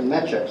by certain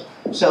metrics.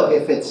 So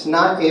if it's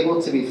not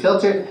able to be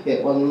filtered,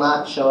 it will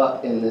not show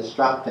up in this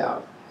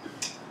drop-down.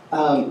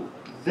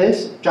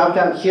 This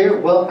drop-down here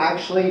will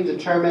actually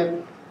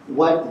determine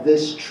what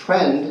this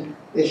trend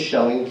is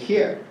showing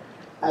here.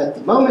 At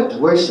the moment,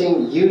 we're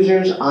seeing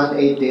users on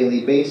a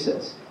daily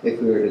basis.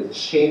 If we were to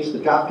change the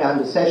drop-down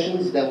to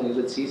sessions, then we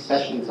would see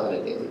sessions on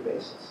a daily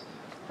basis.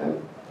 Okay?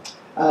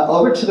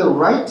 Over to the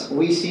right,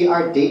 we see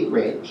our date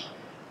range.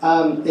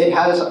 It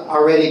has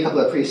already a couple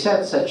of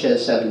presets, such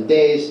as 7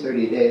 days,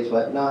 30 days,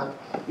 whatnot.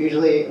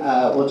 Usually,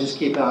 we'll just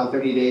keep it on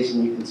 30 days,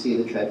 and you can see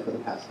the trend for the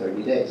past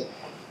 30 days.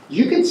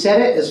 You can set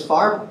it as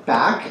far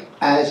back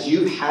as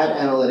you've had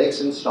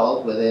analytics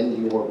installed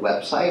within your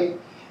website.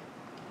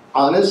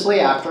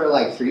 Honestly, after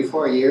like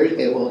 3-4 years,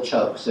 it will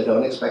choke, so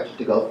don't expect it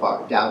to go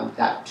far down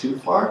that too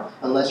far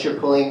unless you're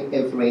pulling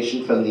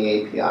information from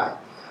the API.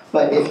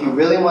 But if you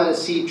really want to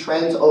see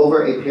trends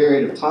over a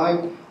period of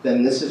time,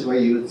 then this is where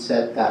you would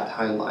set that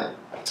timeline.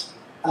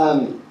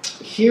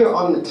 Here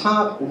on the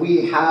top,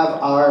 we have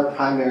our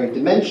primary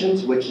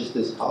dimensions, which is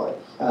this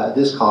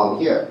column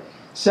here.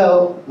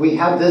 So we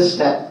have this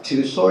set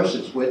to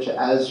sources, which,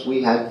 as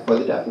we had for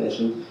the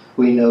definition,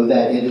 we know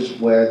that it is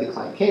where the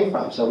client came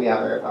from. So we have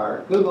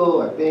our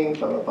Google, our Bing,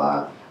 blah,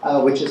 blah,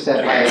 blah, which is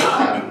set by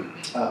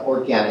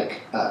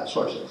organic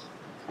sources.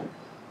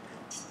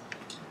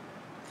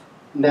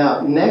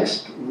 Now,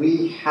 next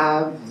we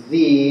have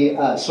the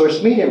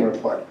source medium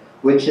report,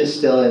 which is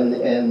still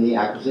in the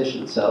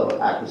acquisition. So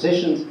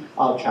acquisitions,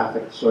 all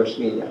traffic, source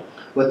medium.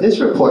 What this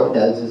report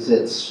does is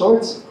it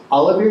sorts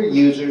all of your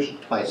users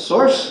by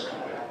source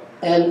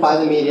and by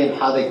the medium,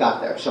 how they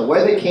got there. So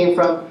where they came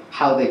from,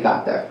 how they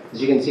got there.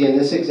 As you can see in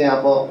this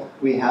example,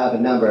 we have a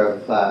number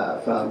of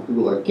from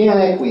Google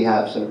Organic, we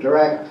have some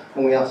direct,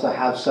 and we also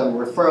have some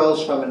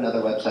referrals from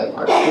another website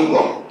part of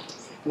Google.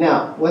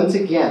 Now, once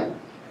again,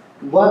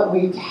 what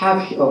we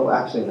have here, oh,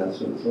 actually, no,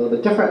 this one's a little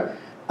bit different.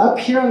 Up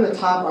here on the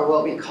top are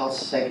what we call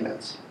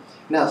segments.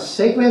 Now,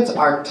 segments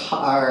are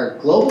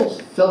global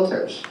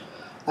filters,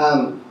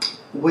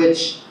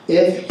 which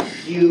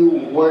if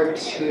you were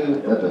to,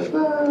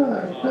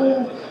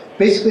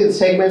 basically the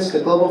segments,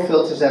 the global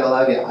filters that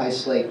allow you to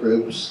isolate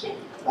groups,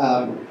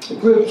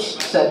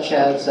 groups such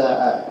as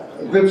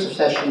groups of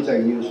sessions or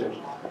users.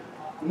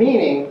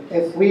 Meaning,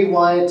 if we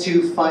wanted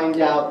to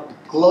find out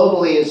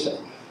globally,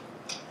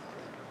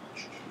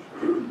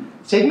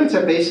 segments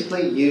are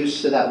basically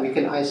used so that we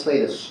can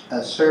isolate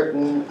a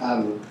certain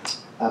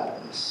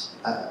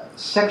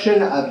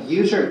section of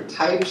user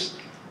types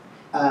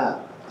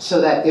so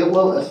that it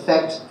will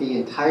affect the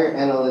entire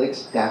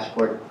analytics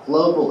dashboard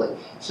globally.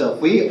 So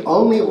if we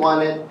only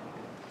wanted,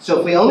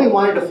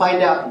 to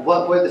find out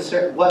what were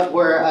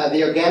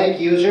the organic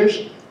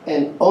users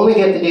and only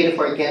get the data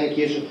for organic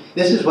users,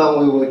 this is when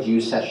we would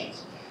use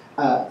sessions,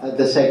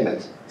 the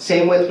segments.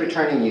 Same with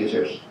returning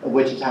users,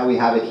 which is how we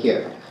have it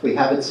here. We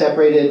have it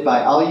separated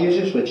by all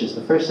users, which is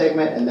the first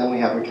segment, and then we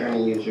have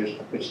returning users,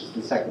 which is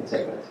the second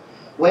segment.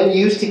 When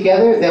used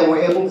together, then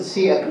we're able to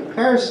see a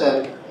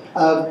comparison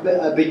of,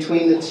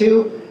 between the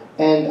two,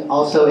 and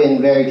also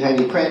in very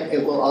tiny print,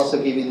 it will also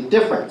give you the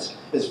difference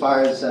as far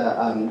as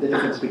the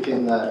difference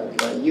between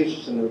the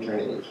users and the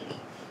returning users.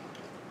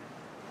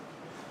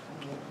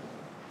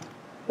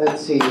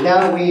 Let's see,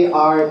 now we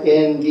are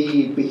in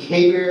the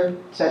behavior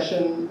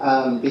session,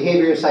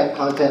 behavior site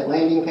content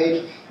landing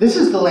page. This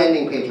is the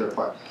landing page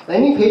report.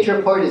 Landing page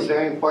report is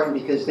very important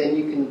because then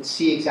you can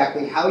see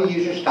exactly how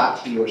users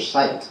got to your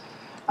site.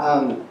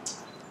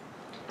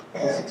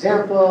 This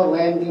example,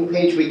 landing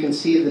page, we can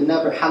see the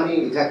number,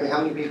 exactly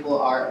how many people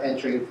are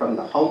entering from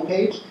the home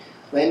page.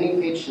 Landing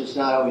page does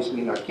not always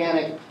mean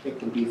organic. It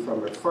can be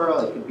from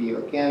referral, it can be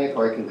organic,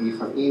 or it can be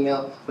from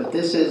email. But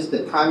this is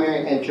the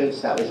primary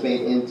entrance that was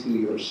made into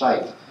your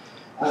site.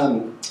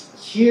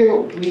 Here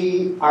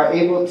we are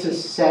able to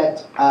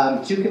set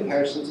two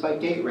comparisons by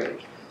date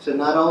range. So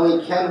not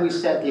only can we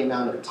set the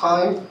amount of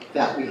time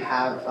that we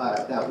have,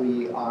 that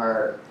we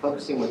are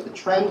focusing with the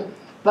trend,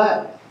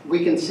 but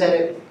we can set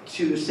it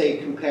to, say,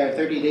 compare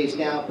 30 days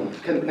now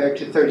compared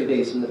to 30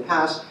 days in the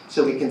past,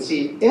 so we can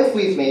see if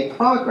we've made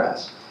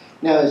progress.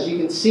 Now, as you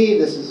can see,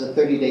 this is a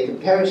 30-day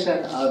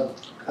comparison of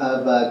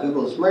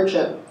Google's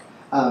merchant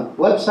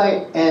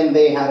website, and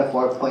they had a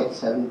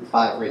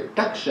 4.75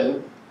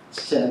 reduction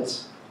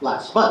since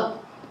last month.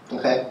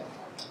 Okay,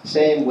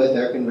 same with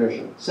their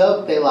conversion.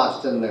 So they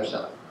lost in their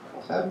selling.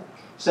 Okay,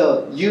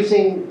 so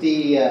using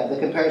the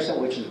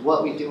comparison, which is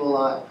what we do a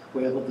lot,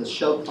 we're able to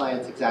show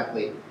clients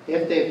exactly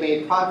if they've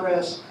made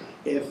progress,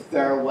 if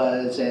there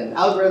was an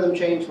algorithm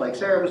change like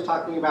Sarah was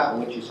talking about,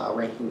 in which you saw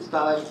rankings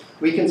dive,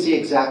 we can see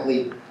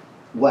exactly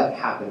what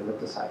happened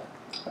with the site.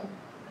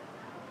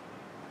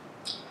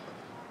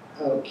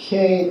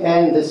 Okay,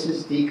 and this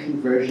is the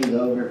conversions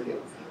overview.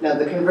 Now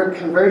the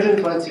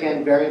conversions, once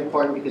again, very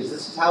important because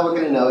this is how we're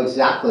going to know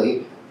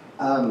exactly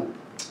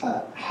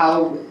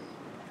how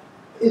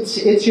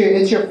it's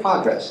your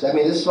progress. I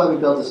mean, this is why we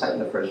build the site in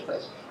the first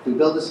place. If we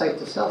build the site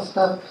to sell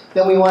stuff,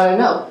 then we want to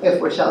know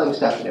if we're selling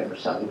stuff and if we're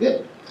selling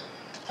good.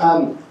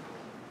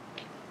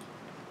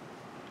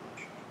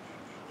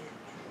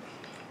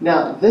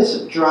 Now,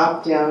 this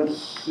drop down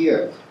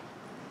here,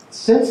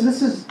 since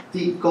this is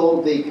the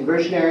goal, the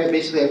conversion area,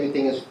 basically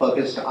everything is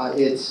focused on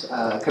its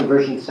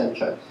conversion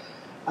centric.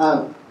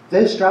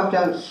 This drop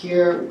down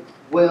here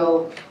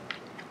will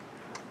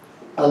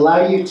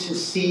allow you to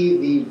see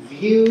the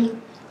view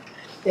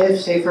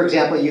if, say, for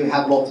example, you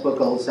have multiple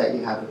goals that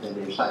you have within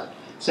your site.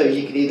 So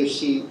you can either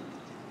see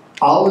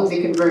all of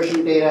the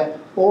conversion data,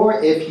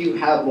 or if you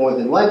have more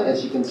than one,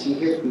 as you can see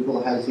here,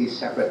 Google has these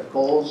separate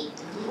goals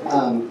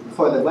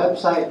for the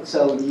website,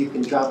 so you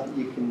can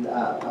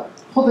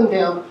pull them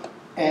down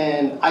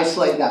and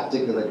isolate that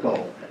particular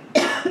goal.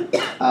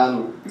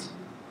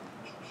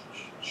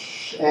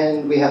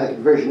 And we have a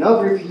conversion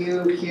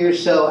overview here,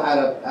 so at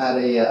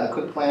a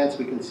quick glance,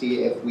 we can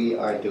see if we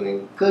are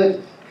doing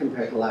good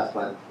compared to last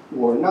month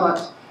or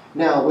not.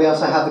 Now, we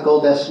also have the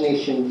goal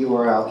destination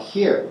URL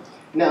here.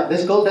 Now,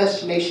 this goal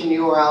destination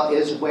URL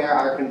is where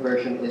our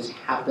conversion is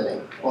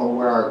happening, or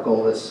where our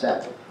goal is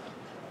set.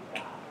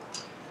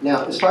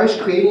 Now, as far as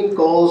creating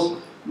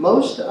goals,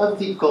 most of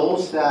the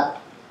goals that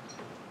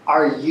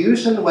are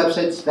used in the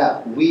websites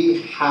that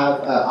we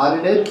have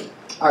audited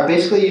are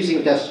basically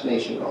using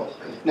destination goals.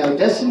 Now,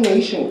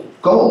 destination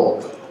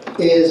goal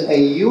is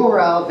a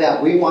URL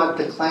that we want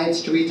the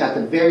clients to reach at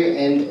the very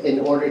end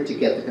in order to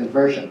get the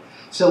conversion.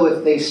 So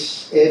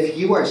if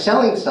you are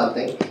selling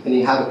something and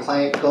you have a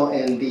client go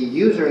and the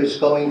user is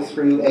going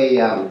through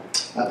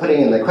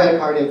putting in the credit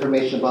card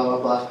information, blah, blah,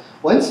 blah,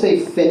 once they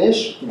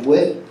finish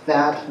with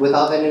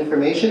all that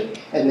information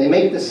and they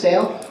make the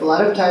sale, a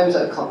lot of times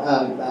a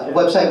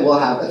website will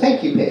have a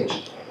thank you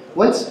page.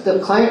 Once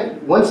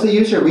the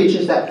user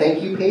reaches that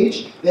thank you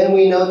page, then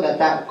we know that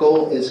that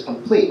goal is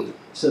complete.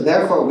 So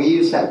therefore, we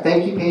use that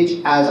thank you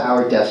page as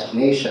our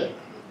destination.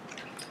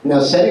 Now,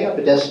 setting up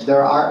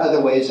there are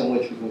other ways in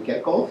which we can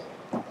get goals.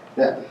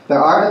 There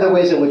are other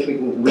ways in which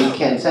we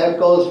can set up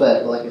goals,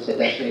 but like I said,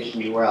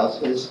 destination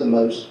URLs is the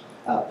most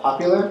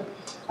popular.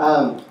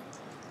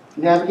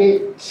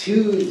 Navigate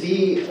to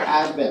the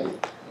admin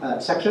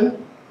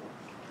section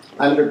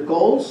under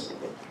goals,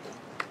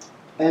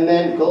 and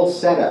then goal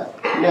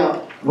setup.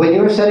 Now, when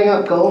you're setting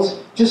up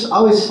goals, just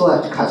always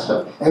select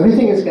custom.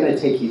 Everything is going to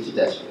take you to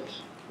destination.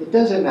 It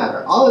doesn't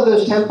matter. All of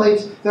those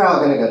templates, they're all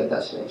going to go to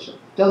destination.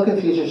 Don't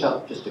confuse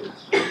yourself, just do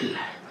custom.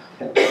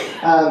 Okay.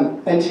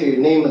 Enter your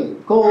name of the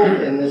goal,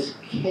 in this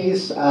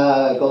case,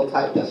 goal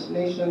type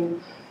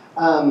destination.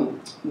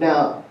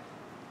 Now,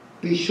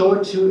 be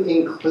sure to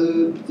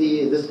include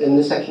in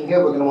this section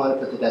here, we're going to want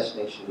to put the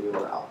destination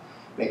URL.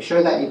 Make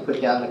sure that you put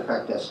down the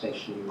correct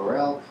destination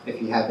URL.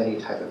 If you have any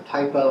type of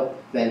typo,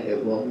 then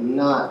it will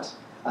not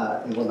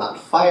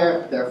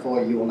fire,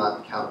 therefore you will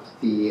not count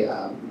the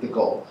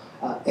goal.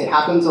 It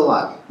happens a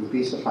lot, you'd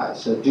be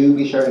surprised. So do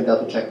be sure and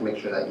double check and make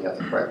sure that you have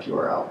the correct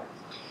URL.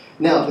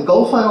 Now, the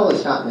goal funnel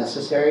is not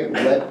necessary.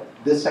 What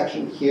this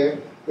section here,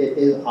 it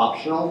is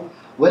optional.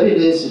 What it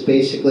is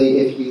basically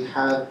if you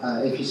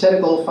set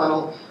a goal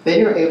funnel, then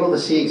you're able to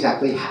see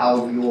exactly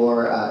how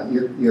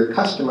your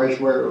customers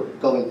were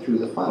going through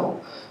the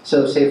funnel.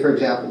 So say for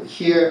example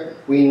here,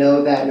 we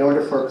know that in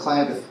order for a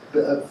client,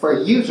 for a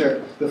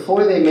user,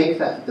 before they make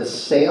the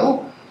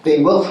sale,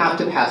 they will have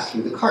to pass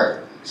through the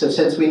cart. So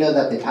since we know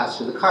that they pass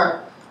through the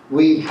cart,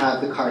 we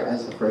have the cart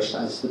as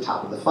the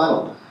top of the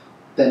funnel.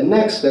 Then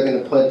next they're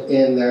going to put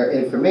in their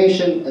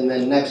information, and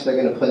then next they're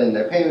going to put in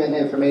their payment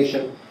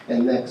information,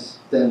 and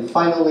then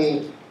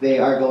finally they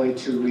are going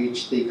to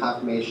reach the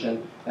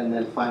confirmation, and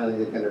then finally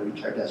they're going to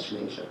reach our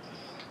destination.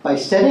 By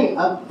setting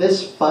up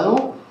this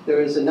funnel,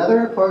 there is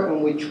another report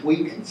in which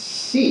we can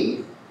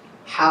see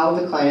how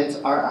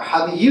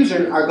the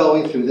users are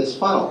going through this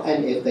funnel,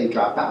 and if they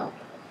drop out.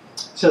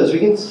 So as we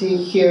can see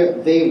here,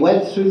 they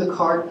went through the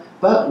cart,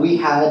 but we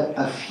had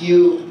a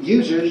few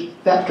users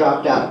that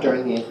dropped out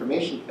during the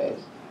information phase.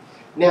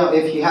 Now,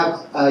 if you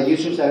have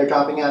users that are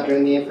dropping out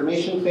during the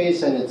information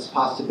phase, then it's a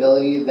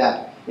possibility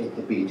that it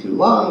could be too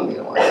long, they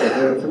don't want to get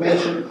their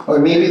information, or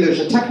maybe there's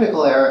a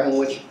technical error in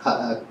which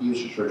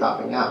users were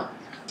dropping out.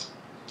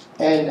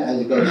 And as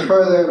it goes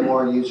further,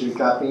 more users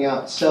dropping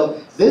out. So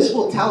this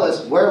will tell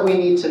us where we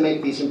need to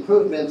make these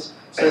improvements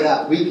so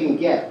that we can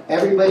get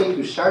everybody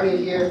who started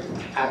here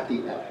at the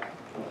end.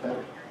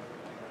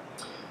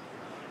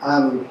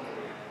 Okay?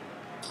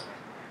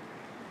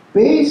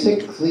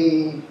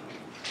 Basically,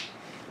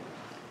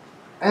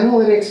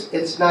 analytics,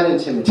 it's not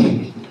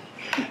intimidating.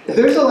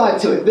 There's a lot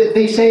to it.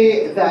 They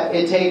say that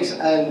it takes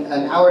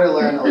an hour to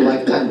learn, a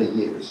lifetime to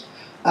use.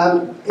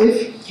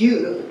 If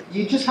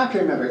you just have to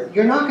remember,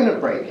 you're not going to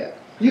break it.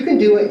 You can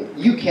do it,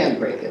 you can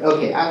break it.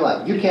 Okay, I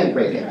lied, you can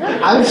break it.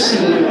 I've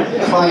seen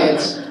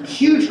clients,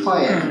 huge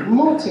clients,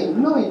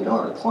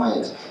 multi-million-dollar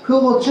clients, who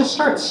will just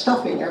start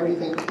stuffing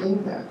everything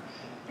in there.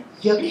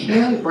 You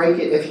can break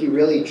it if you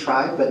really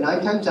try, but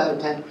 9 times out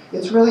of 10,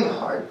 it's really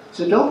hard.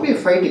 So don't be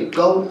afraid to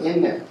go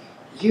in there.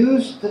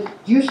 Use the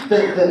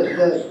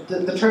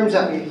terms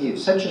that we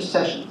use, such as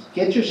sessions.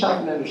 Get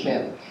yourself an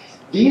understanding.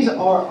 These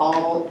are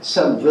all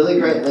some really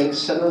great links.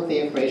 Some of the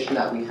information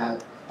that we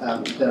have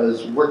that I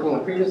was working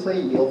on previously,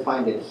 you'll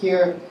find it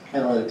here.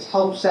 Analytics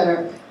Help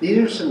Center. These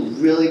are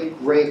some really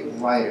great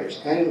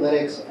writers,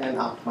 Analytics and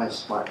Optimize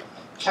Smart.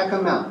 Check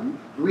them out.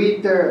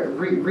 Read their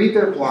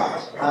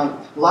blogs.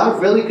 A lot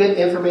of really good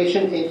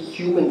information in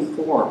human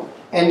form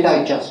and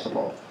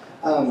digestible.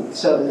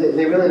 So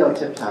they really don't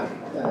tiptoe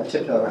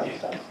around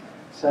stuff.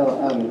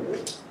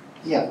 So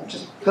yeah,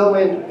 just go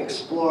in,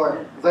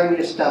 explore, learn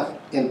your stuff,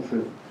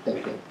 improve.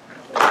 Thank you.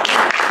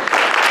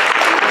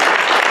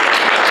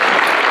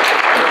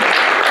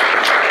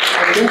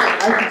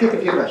 I can take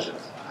a few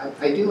questions.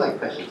 I do like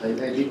questions.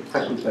 I do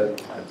questions both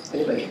times.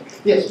 Anybody?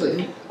 Yes,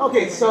 please.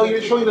 Okay, so you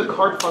were showing the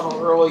cart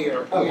funnel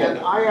earlier, Okay. and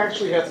I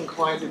actually had some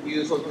clients that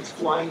use like these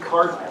flying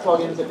cart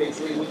plugins that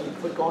basically when you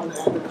click on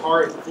the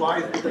cart, it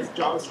flies because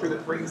JavaScript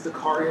that brings the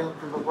cart in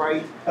from the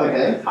right.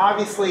 Okay.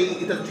 Obviously,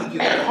 it doesn't take you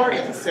to the cart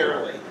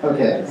necessarily.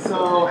 Okay.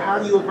 So how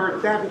do you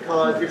avert that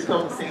because you're still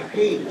on the same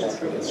page, it's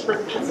just a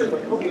script that says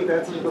like, okay,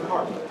 that's a the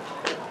cart.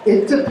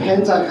 It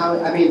depends on how,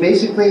 I mean,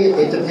 basically,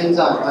 it depends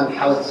on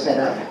how it's set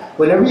up.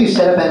 Whenever you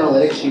set up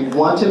analytics, you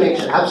want to make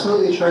sure,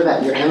 absolutely sure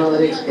that your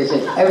analytics is in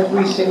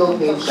every single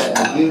page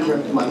that a user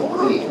might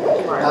see.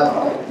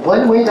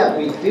 One way that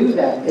we do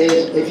that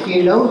is if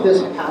you know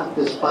this path,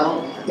 this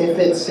funnel, if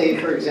it's, say,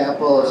 for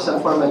example,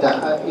 some form of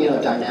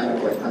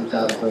dynamic where it comes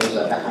out, there's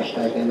a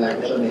hashtag in there,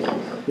 so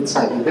it's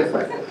slightly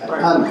different.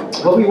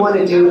 What we want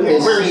to do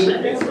is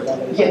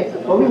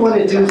what we want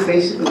to do is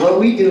basically, what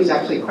we do is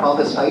actually crawl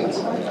the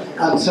sites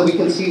so we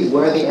can see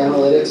where the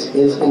analytics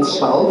is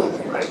installed.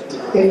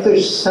 If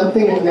there's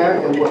something in there,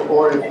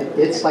 or if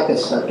it's like a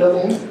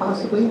subdomain,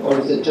 possibly, or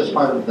is it just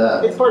part of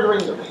the... It's part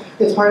of the domain.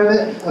 It's part of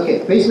it?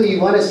 Okay, basically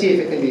you want to see if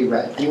it can be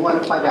read. You want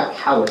to find out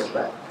how it's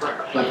read.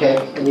 Okay,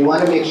 and you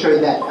want to make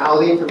sure that all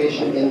the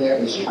information in there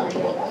is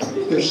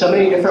trackable. There's so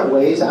many different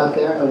ways out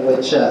there in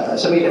which,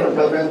 so many different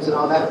programs and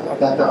all that,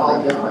 that they're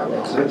all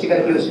different. So what you got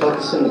to do is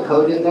focus on the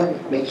code in there,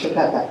 make sure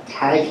that that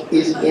tag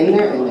is in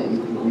there and that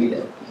you can read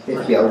it.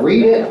 If you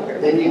read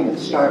it, then you can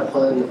start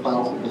pulling the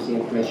funnel because the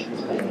information is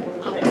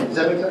coming in. Does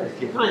that make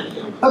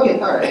sense? Okay,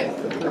 all right.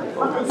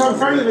 So I'm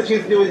sorry that you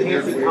have to do with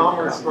enhancing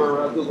commerce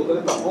for Google, but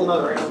it's a whole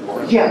other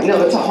animal. Yeah,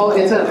 no, it's a whole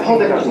different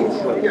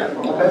thing. Yeah.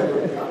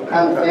 Okay.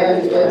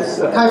 And it's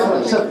kind of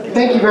fun. So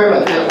thank you very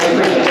much. I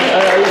appreciate it.